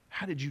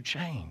 How did you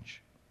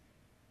change?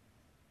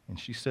 And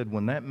she said,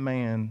 when that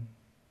man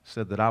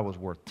said that I was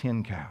worth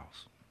 10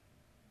 cows,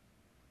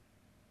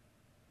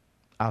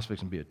 I was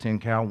fixing to be a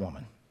 10-cow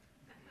woman.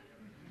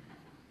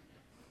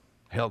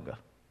 Helga.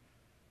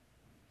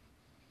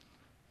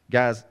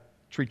 Guys,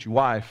 treat your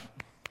wife,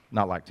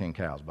 not like 10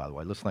 cows, by the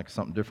way. Let's think of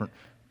something different.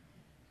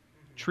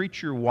 Treat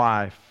your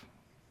wife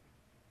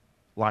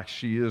like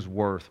she is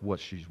worth what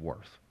she's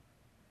worth.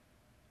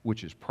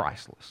 which is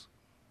priceless.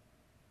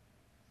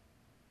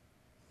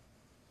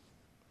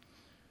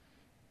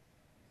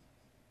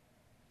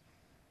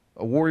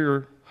 A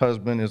warrior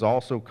husband is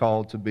also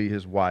called to be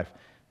his wife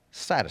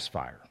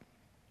satisfier.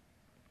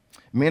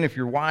 Men, if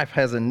your wife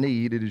has a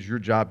need, it is your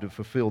job to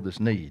fulfill this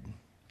need.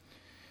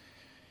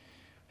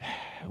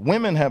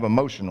 Women have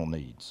emotional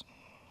needs.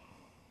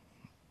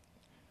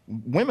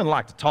 Women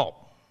like to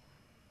talk.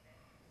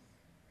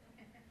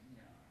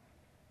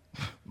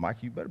 Mike,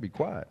 you better be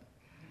quiet.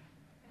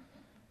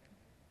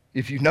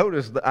 If you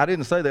notice, I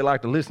didn't say they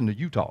like to listen to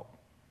you talk.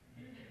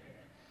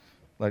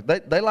 Like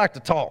they like to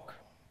talk.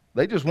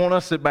 They just want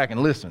us to sit back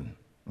and listen,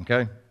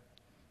 okay?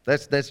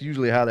 That's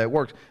usually how that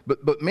works.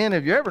 But men,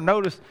 have you ever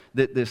noticed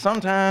that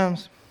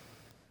sometimes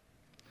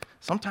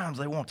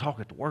they won't talk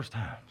at the worst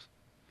times?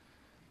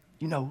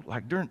 You know,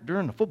 like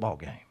during the football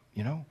game,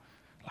 you know?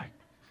 Like,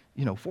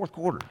 you know, fourth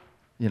quarter,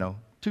 you know,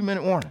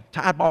 2-minute warning,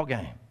 tied ball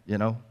game, you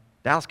know?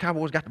 Dallas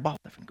Cowboys got the ball,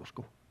 they're going to go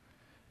score.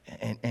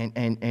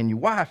 And your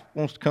wife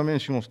wants to come in,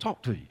 she wants to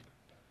talk to you.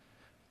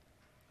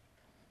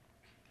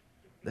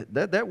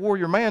 That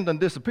warrior man done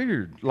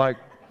disappeared. Like,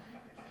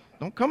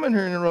 don't come in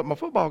here and interrupt my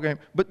football game.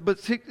 But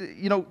see,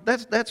 you know,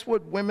 that's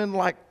what women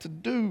like to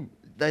do.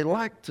 They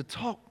like to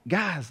talk.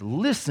 Guys,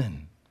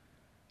 listen.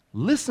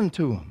 Listen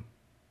to them.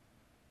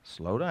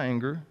 Slow to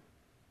anger,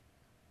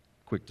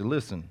 quick to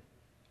listen.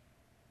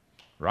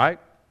 Right?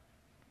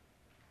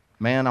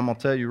 Man, I'm going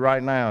to tell you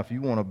right now, if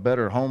you want a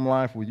better home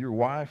life with your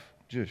wife,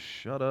 just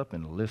shut up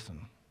and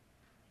listen.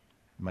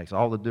 It makes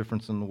all the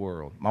difference in the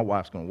world. My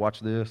wife's going to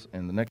watch this,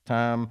 and the next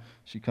time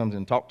she comes in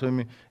and talk to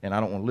me, and I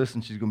don't want to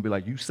listen, she's going to be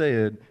like, you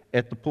said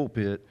at the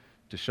pulpit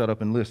to shut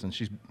up and listen.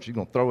 She's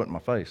going to throw it in my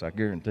face, I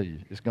guarantee you.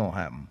 It's going to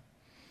happen.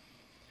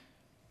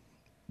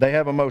 They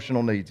have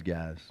emotional needs,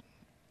 guys.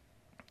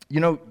 You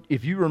know,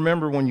 if you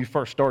remember when you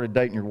first started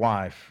dating your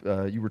wife,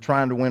 you were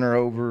trying to win her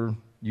over.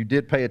 You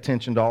did pay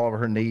attention to all of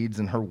her needs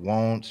and her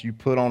wants. You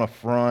put on a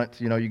front.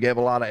 You know, you gave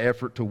a lot of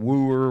effort to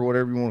woo her,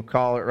 whatever you want to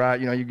call it, right?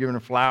 You know, you're giving her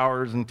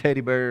flowers and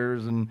teddy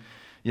bears, and,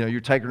 you know, you're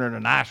taking her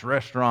to nice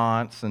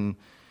restaurants, and,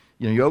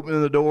 you know, you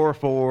open the door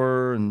for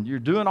her, and you're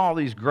doing all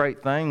these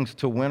great things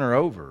to win her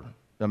over.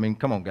 I mean,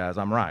 come on, guys,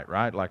 I'm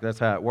right? Like, that's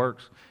how it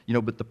works. You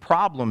know, but the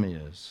problem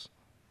is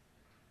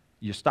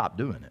you stop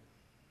doing it.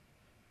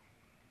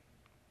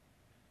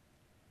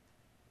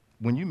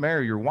 When you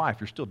marry your wife,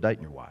 you're still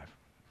dating your wife.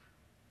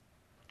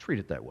 Treat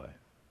it that way.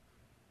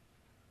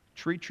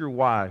 Treat your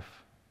wife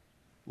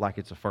like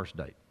it's a first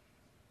date.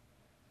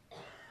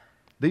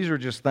 These are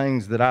just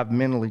things that I've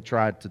mentally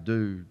tried to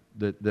do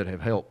that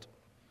have helped.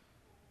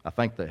 I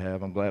think they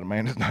have. I'm glad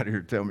Amanda's not here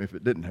to tell me if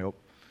it didn't help.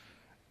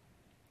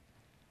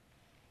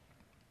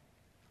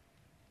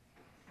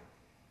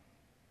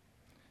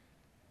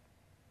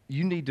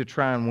 You need to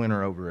try and win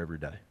her over every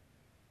day.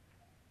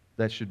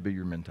 That should be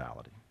your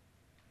mentality.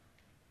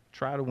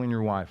 Try to win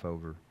your wife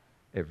over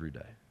every day.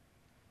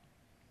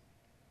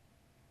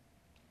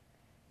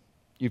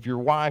 If your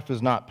wife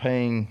is not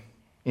paying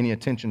any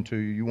attention to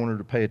you, you want her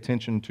to pay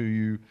attention to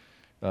you,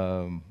 you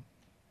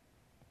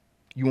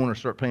want her to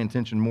start paying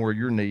attention more to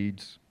your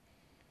needs,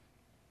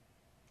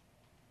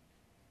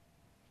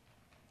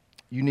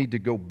 you need to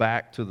go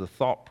back to the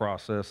thought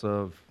process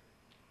of,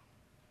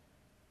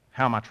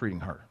 how am I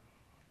treating her?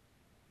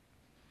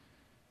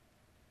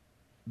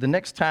 The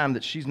next time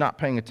that she's not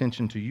paying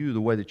attention to you the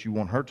way that you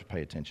want her to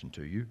pay attention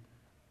to you,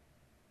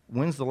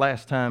 when's the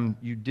last time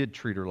you did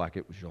treat her like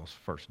it was your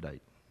first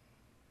date?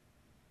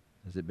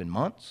 Has it been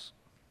months?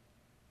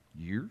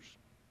 Years?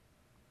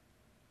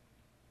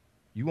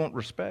 You want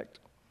respect?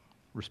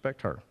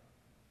 Respect her.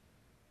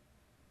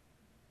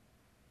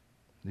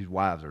 These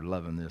wives are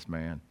loving this,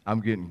 man.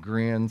 I'm getting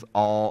grins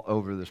all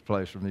over this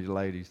place from these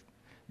ladies.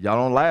 Y'all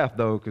don't laugh,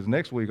 though, because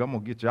next week I'm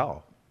going to get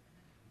y'all.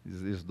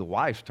 It's the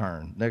wife's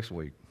turn next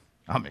week.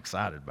 I'm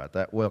excited about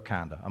that. Well,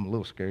 kind of. I'm a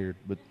little scared,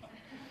 but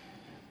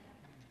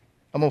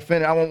I'm going to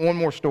finish. I want one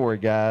more story,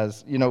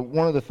 guys. You know,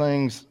 one of the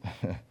things...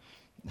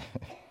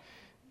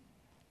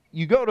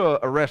 You go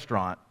to a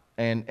restaurant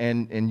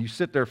and you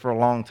sit there for a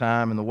long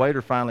time, and the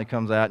waiter finally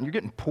comes out, and you're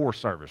getting poor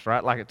service,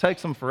 right? Like, it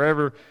takes them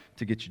forever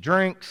to get you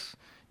drinks,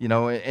 you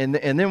know, and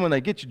then when they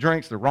get you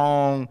drinks, they're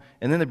wrong,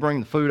 and then they bring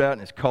the food out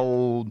and it's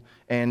cold.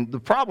 And the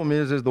problem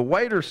is the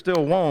waiter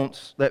still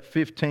wants that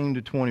 15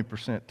 to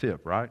 20%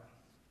 tip, right?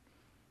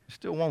 They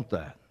still want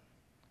that.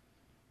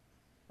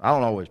 I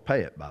don't always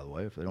pay it, by the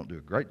way, if they don't do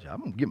a great job. I'm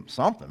going to give them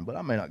something, but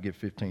I may not give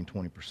 15,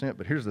 20%.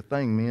 But here's the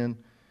thing, men.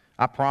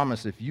 I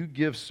promise, if you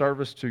give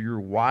service to your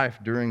wife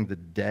during the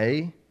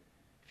day,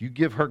 if you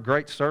give her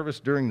great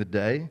service during the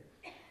day,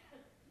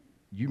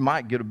 you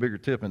might get a bigger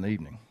tip in the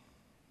evening.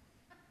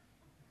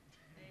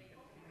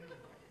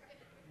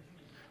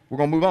 We're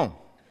going to move on.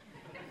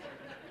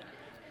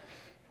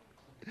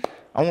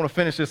 I want to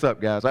finish this up,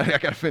 guys. I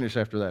got to finish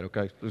after that,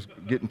 okay? Just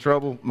get in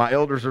trouble. My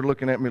elders are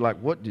looking at me like,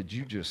 what did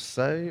you just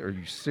say? Are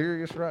you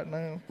serious right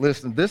now?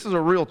 Listen, this is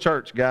a real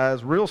church,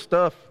 guys. Real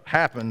stuff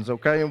happens,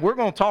 okay? And we're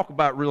going to talk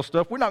about real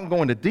stuff. We're not going to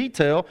go into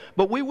detail,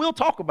 but we will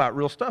talk about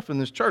real stuff in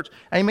this church.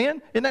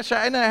 Amen? Isn't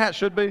that how it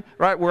should be,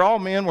 right? We're all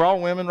men. We're all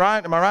women,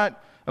 right? Am I right?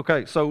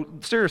 Okay, so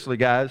seriously,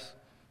 guys,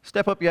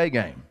 step up your A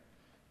game.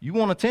 You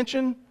want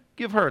attention?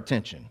 Give her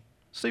attention.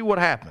 See what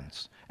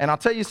happens. And I'll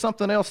tell you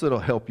something else that'll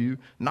help you,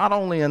 not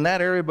only in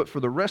that area, but for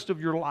the rest of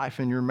your life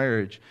in your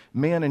marriage.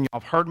 Men, and y'all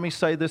have heard me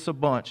say this a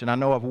bunch, and I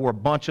know I've wore a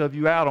bunch of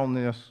you out on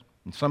this,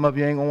 and some of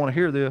you ain't going to want to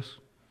hear this.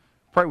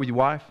 Pray with your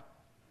wife.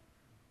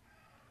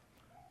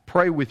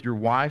 Pray with your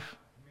wife.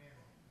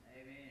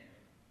 Amen.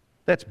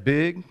 That's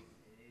big.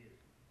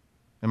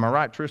 Am I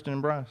right, Tristan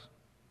and Bryce?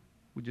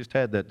 We just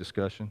had that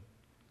discussion.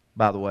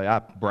 By the way, I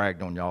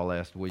bragged on y'all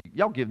last week.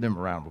 Y'all give them a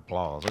round of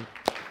applause.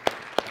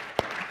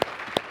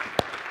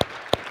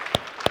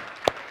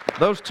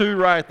 Those two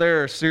right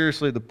there are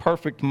seriously the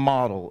perfect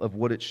model of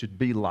what it should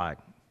be like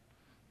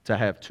to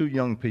have two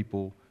young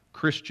people,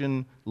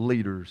 Christian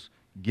leaders,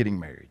 getting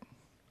married.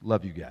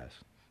 Love you guys.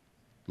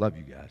 Love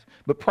you guys.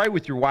 But pray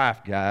with your wife,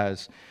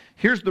 guys.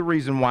 Here's the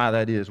reason why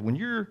that is. When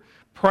you're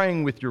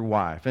praying with your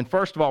wife, and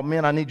first of all,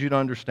 men, I need you to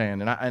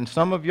understand, and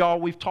some of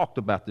y'all, we've talked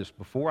about this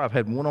before. I've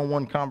had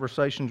one-on-one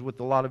conversations with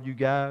a lot of you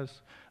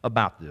guys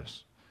about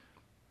this.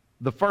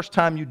 The first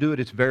time you do it,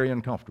 it's very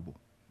uncomfortable.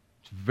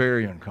 It's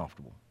very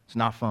uncomfortable. It's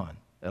not fun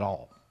at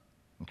all,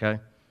 okay?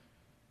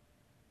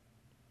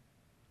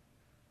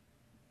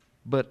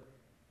 But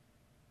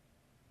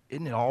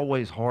isn't it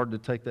always hard to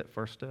take that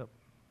first step?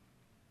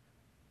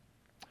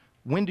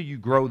 When do you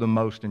grow the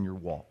most in your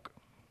walk?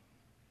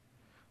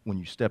 When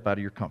you step out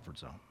of your comfort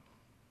zone.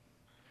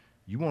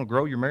 You want to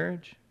grow your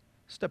marriage?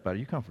 Step out of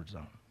your comfort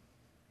zone.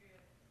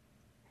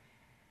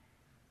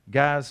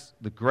 Guys,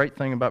 the great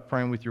thing about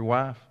praying with your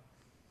wife,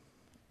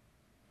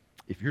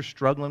 if you're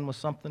struggling with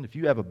something, if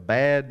you have a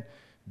bad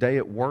day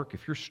at work,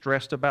 if you're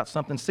stressed about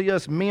something, see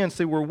us men,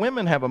 where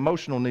women have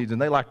emotional needs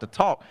and they like to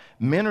talk,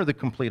 men are the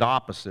complete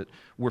opposite.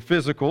 We're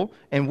physical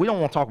and we don't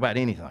want to talk about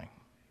anything,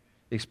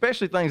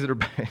 especially things that are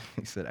bad.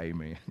 He said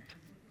amen.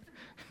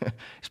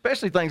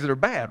 Especially things that are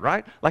bad,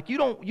 right? Like you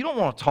don't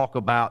want to talk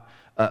about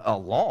a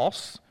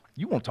loss.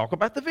 You want to talk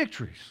about the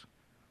victories.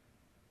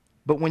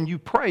 But when you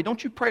pray,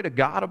 don't you pray to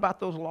God about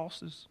those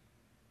losses?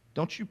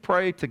 Don't you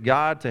pray to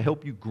God to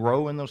help you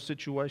grow in those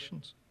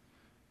situations?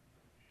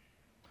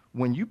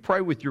 When you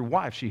pray with your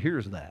wife, she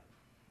hears that.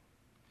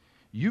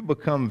 You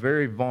become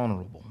very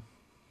vulnerable.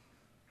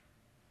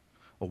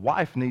 A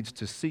wife needs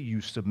to see you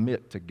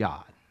submit to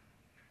God.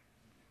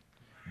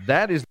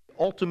 That is the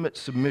ultimate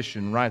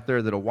submission right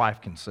there that a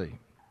wife can see.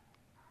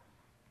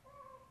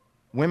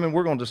 Women,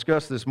 we're going to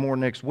discuss this more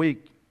next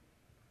week.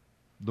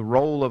 The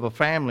role of a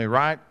family,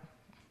 right?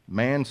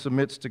 Man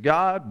submits to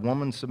God,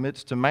 woman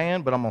submits to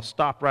man, but I'm going to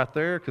stop right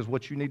there because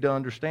what you need to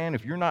understand,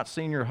 if you're not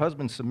seeing your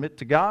husband submit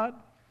to God,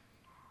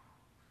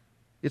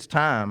 it's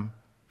time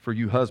for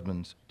you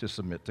husbands to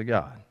submit to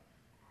God.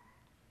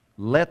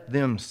 Let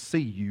them see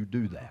you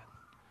do that.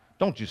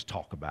 Don't just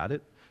talk about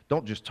it.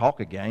 Don't just talk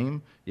a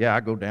game. Yeah, I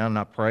go down and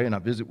I pray and I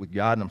visit with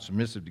God and I'm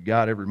submissive to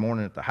God every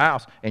morning at the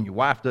house, and your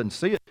wife doesn't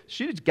see it.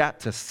 She's got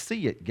to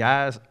see it,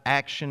 guys.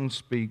 Action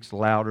speaks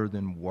louder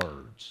than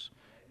words.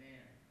 Amen.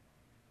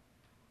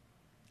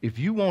 If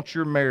you want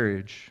your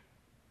marriage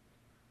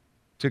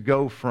to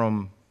go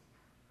from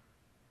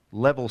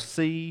level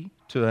C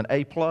to an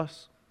A+,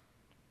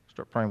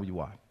 start praying with your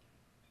wife.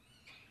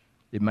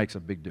 It makes a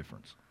big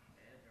difference.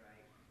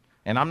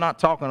 And I'm not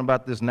talking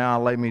about this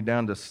now, lay me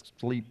down to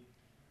sleep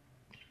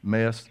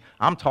mess.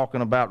 I'm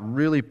talking about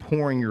really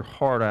pouring your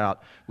heart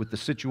out with the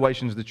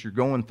situations that you're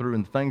going through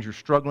and the things you're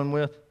struggling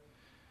with.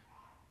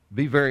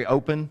 Be very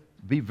open.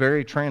 Be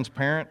very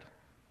transparent.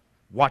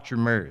 Watch your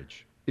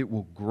marriage. It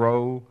will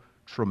grow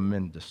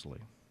tremendously.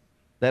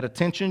 That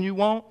attention you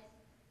want,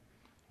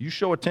 you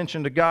show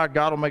attention to God,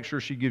 God will make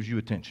sure she gives you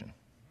attention.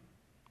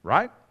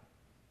 Right?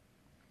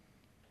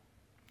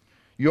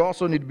 You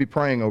also need to be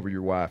praying over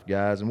your wife,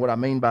 guys. And what I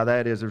mean by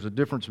that is there's a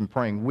difference in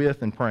praying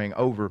with and praying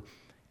over.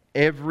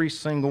 Every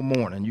single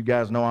morning, you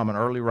guys know I'm an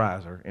early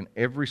riser, and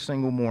every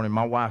single morning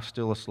my wife's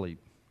still asleep.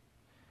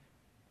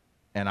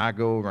 And I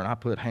go over and I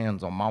put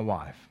hands on my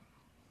wife.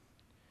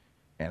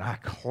 And I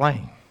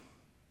claim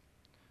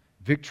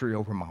victory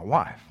over my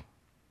wife.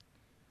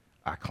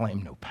 I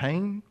claim no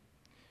pain.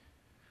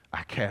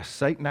 I cast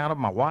Satan out of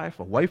my wife,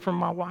 away from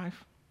my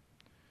wife.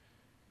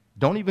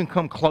 Don't even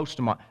come close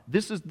to my...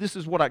 This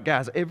is what I...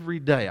 Guys, every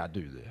day I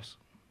do this.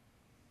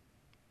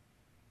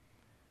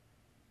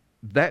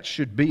 That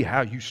should be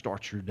how you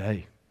start your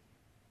day.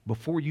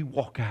 Before you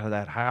walk out of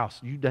that house,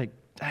 you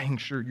dang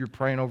sure you're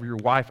praying over your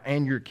wife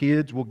and your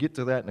kids. We'll get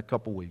to that in a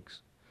couple weeks.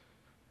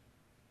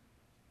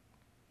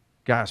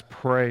 Guys,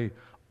 pray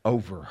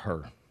over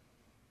her.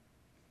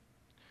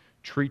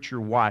 Treat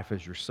your wife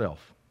as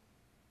yourself.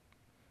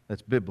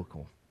 That's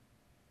biblical.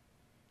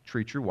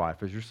 Treat your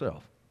wife as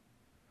yourself.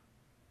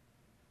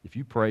 If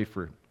you pray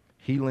for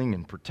healing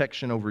and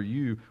protection over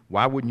you,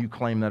 why wouldn't you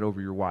claim that over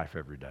your wife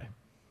every day?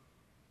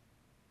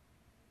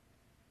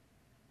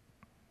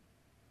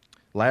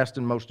 Last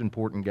and most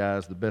important,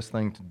 guys, the best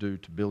thing to do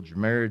to build your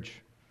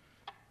marriage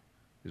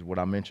is what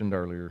I mentioned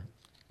earlier,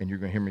 and you're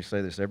going to hear me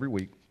say this every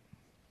week.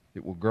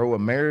 It will grow a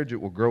marriage.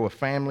 It will grow a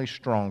family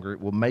stronger. It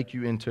will make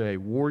you into a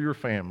warrior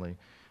family.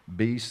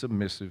 Be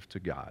submissive to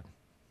God.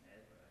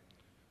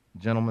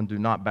 Gentlemen, do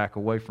not back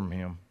away from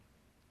Him.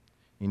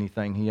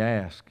 Anything He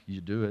asks, you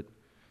do it.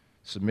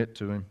 Submit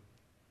to Him.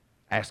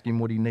 Ask Him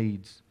what He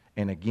needs.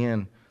 And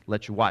again,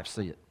 let your wife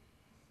see it.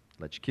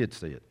 Let your kids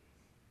see it.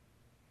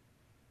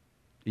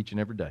 Each and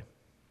every day.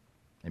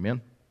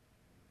 Amen?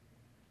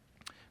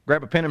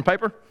 Grab a pen and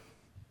paper.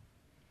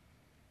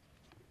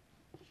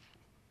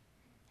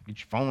 Get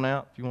your phone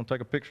out if you want to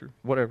take a picture.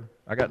 Whatever.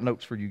 I got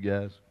notes for you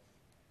guys.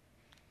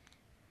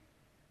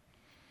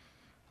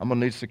 I'm going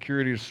to need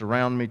security to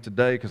surround me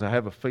today because I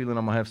have a feeling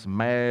I'm going to have some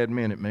mad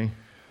men at me.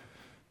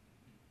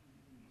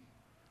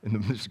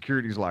 And the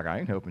security's like, I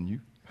ain't helping you.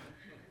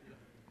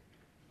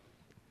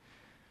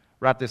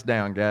 Write this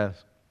down, guys.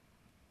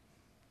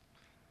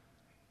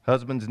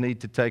 Husbands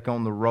need to take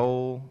on the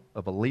role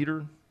of a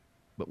leader,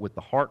 but with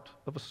the heart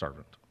of a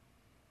servant.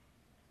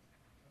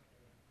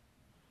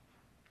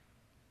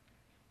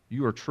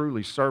 You are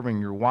truly serving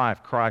your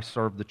wife. Christ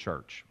served the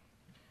church.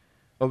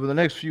 Over the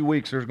next few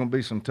weeks, there's going to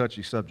be some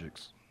touchy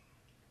subjects.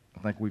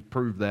 I think we've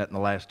proved that in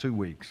the last 2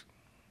 weeks.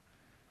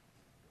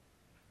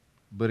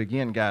 But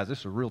again, guys, this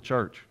is a real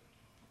church.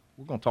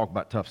 We're going to talk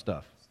about tough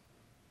stuff.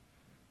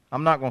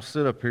 I'm not going to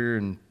sit up here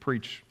and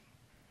preach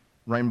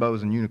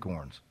rainbows and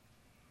unicorns.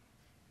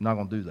 I'm not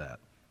going to do that.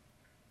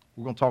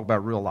 We're going to talk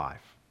about real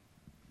life,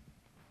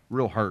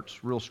 real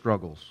hurts, real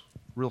struggles,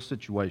 real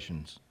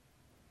situations.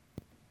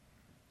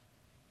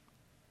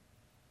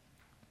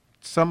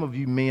 Some of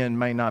you men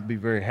may not be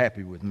very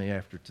happy with me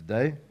after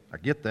today. I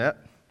get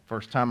that.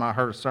 First time I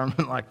heard a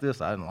sermon like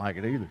this, I didn't like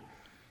it either.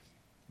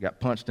 Got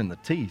punched in the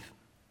teeth.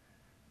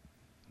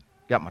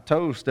 Got my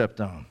toes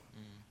stepped on.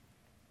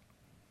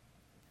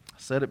 I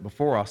said it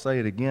before, I'll say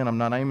it again. I'm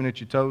not aiming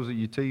at your toes or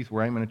your teeth,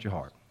 we're aiming at your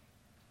heart.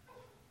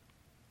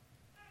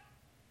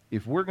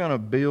 If we're going to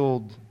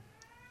build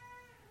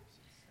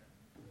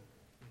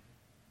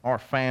our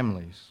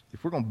families,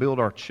 if we're going to build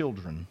our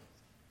children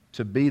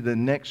to be the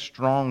next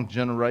strong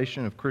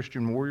generation of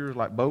Christian warriors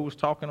like Bo was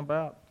talking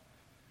about,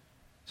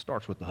 it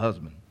starts with the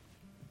husband.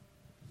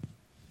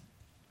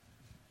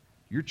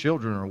 Your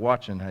children are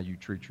watching how you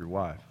treat your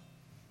wife.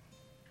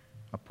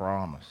 I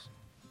promise.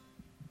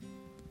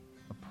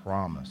 I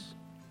promise.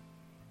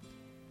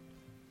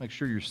 Make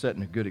sure you're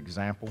setting a good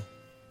example.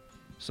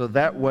 So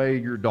that way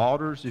your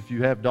daughters, if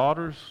you have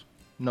daughters,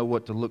 know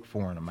what to look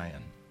for in a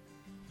man.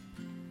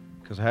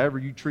 Because however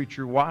you treat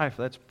your wife,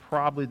 that's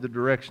probably the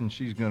direction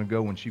she's going to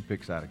go when she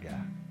picks out a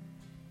guy.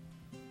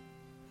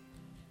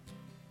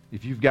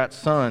 If you've got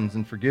sons,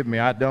 and forgive me,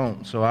 I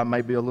don't, so I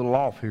may be a little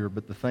off here,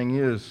 but the thing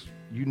is,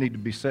 you need to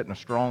be setting a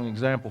strong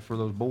example for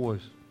those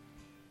boys.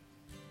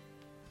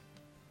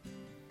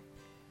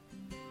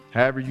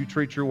 However you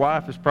treat your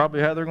wife is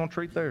probably how they're going to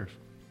treat theirs.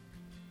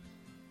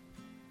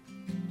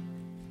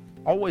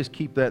 Always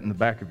keep that in the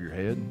back of your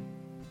head.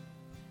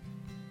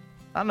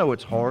 I know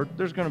it's hard.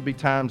 There's going to be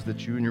times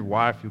that you and your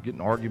wife, you'll get in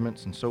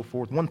arguments and so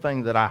forth. One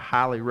thing that I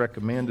highly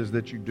recommend is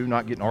that you do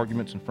not get in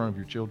arguments in front of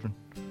your children.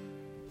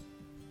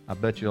 I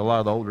bet you a lot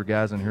of the older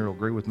guys in here will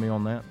agree with me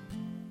on that.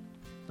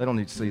 They don't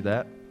need to see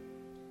that.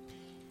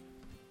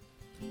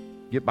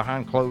 Get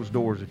behind closed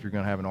doors if you're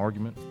going to have an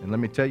argument. And let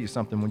me tell you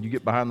something, when you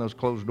get behind those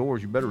closed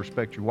doors, you better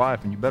respect your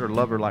wife and you better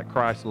love her like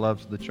Christ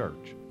loves the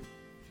church.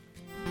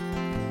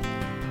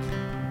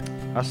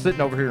 I was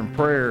sitting over here in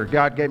prayer.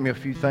 God gave me a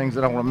few things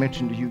that I want to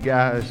mention to you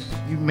guys.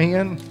 You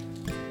men,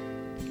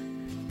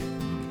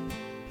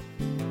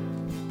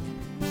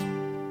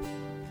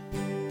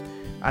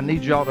 I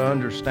need y'all to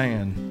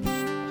understand,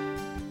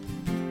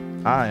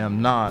 I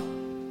am not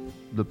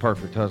the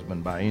perfect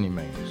husband by any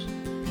means.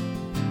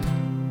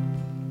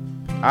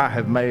 I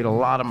have made a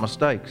lot of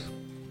mistakes.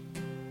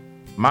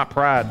 My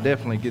pride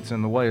definitely gets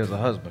in the way as a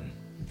husband.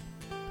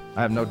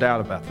 I have no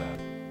doubt about that.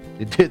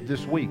 It did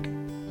this week.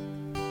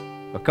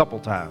 A couple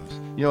times.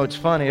 You know, it's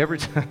funny, every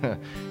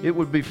time, it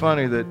would be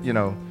funny that, you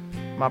know,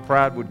 my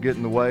pride would get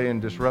in the way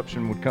and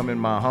disruption would come in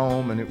my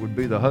home and it would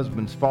be the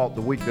husband's fault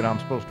the week that I'm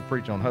supposed to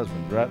preach on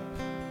husbands, right?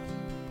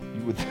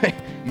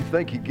 You'd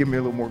think he'd give me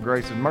a little more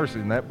grace and mercy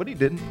than that, but he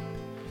didn't.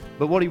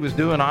 But what he was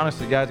doing,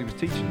 honestly, guys, he was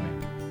teaching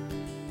me.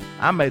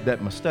 I made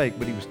that mistake,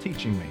 but he was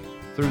teaching me.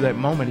 Through that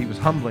moment, he was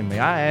humbling me.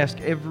 I ask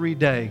every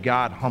day,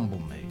 God, humble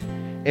me.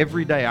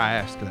 Every day I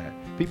ask that.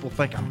 People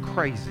think I'm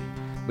crazy.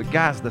 But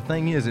guys, the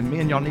thing is, and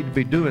men, y'all need to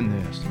be doing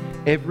this.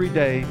 Every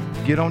day,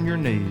 get on your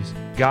knees.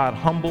 God,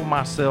 humble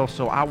myself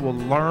so I will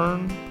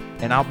learn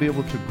and I'll be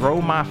able to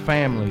grow my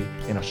family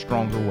in a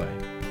stronger way.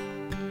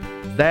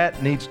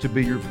 That needs to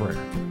be your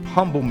prayer.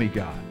 Humble me,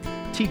 God.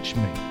 Teach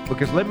me.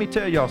 Because let me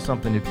tell y'all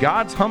something. If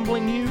God's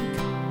humbling you,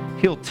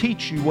 He'll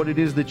teach you what it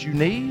is that you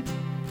need,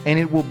 and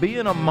it will be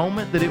in a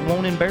moment that it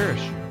won't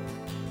embarrass you.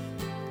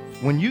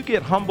 When you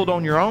get humbled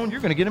on your own,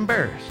 you're going to get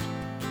embarrassed.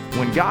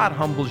 When God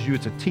humbles you,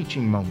 it's a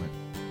teaching moment.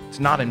 It's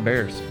not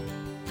embarrassing.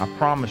 I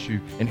promise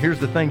you. And here's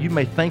the thing, you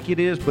may think it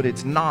is, but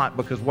it's not,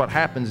 because what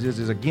happens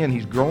is again,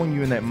 he's growing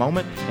you in that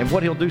moment. And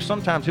what he'll do,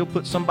 sometimes he'll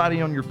put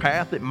somebody on your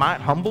path that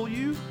might humble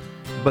you,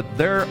 but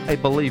they're a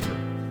believer.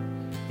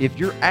 If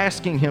you're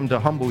asking him to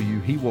humble you,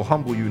 he will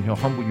humble you, and he'll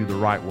humble you the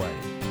right way.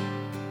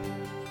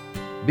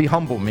 Be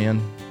humble, men.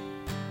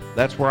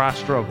 That's where I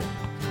struggle.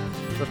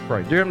 Let's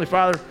pray. Dear Heavenly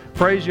Father,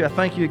 praise you. I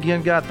thank you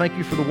again, God. Thank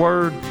you for the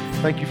word.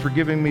 Thank you for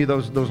giving me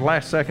those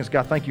last seconds.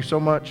 God, thank you so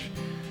much.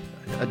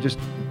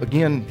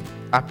 Again,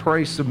 I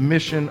pray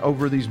submission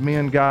over these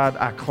men, God.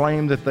 I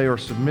claim that they are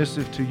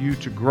submissive to you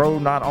to grow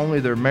not only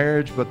their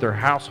marriage, but their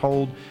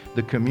household,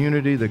 the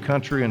community, the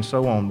country, and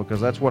so on, because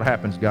that's what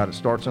happens, God. It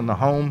starts in the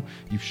home.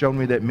 You've shown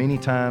me that many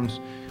times.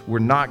 We're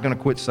not going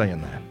to quit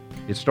saying that.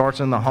 It starts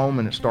in the home,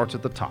 and it starts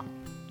at the top.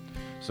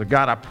 So,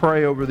 God, I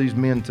pray over these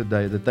men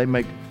today that they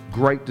make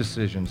great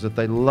decisions, that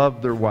they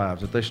love their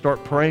wives, that they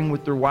start praying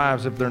with their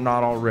wives if they're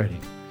not already.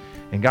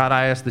 And, God,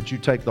 I ask that you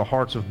take the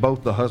hearts of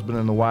both the husband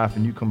and the wife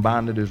and you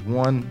combine it as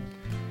one,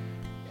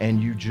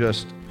 and you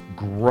just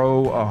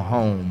grow a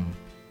home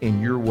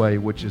in your way,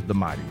 which is the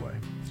mighty way.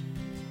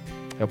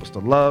 Help us to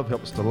love,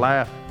 help us to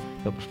laugh,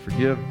 help us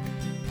forgive.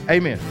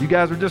 Amen. You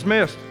guys are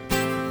dismissed.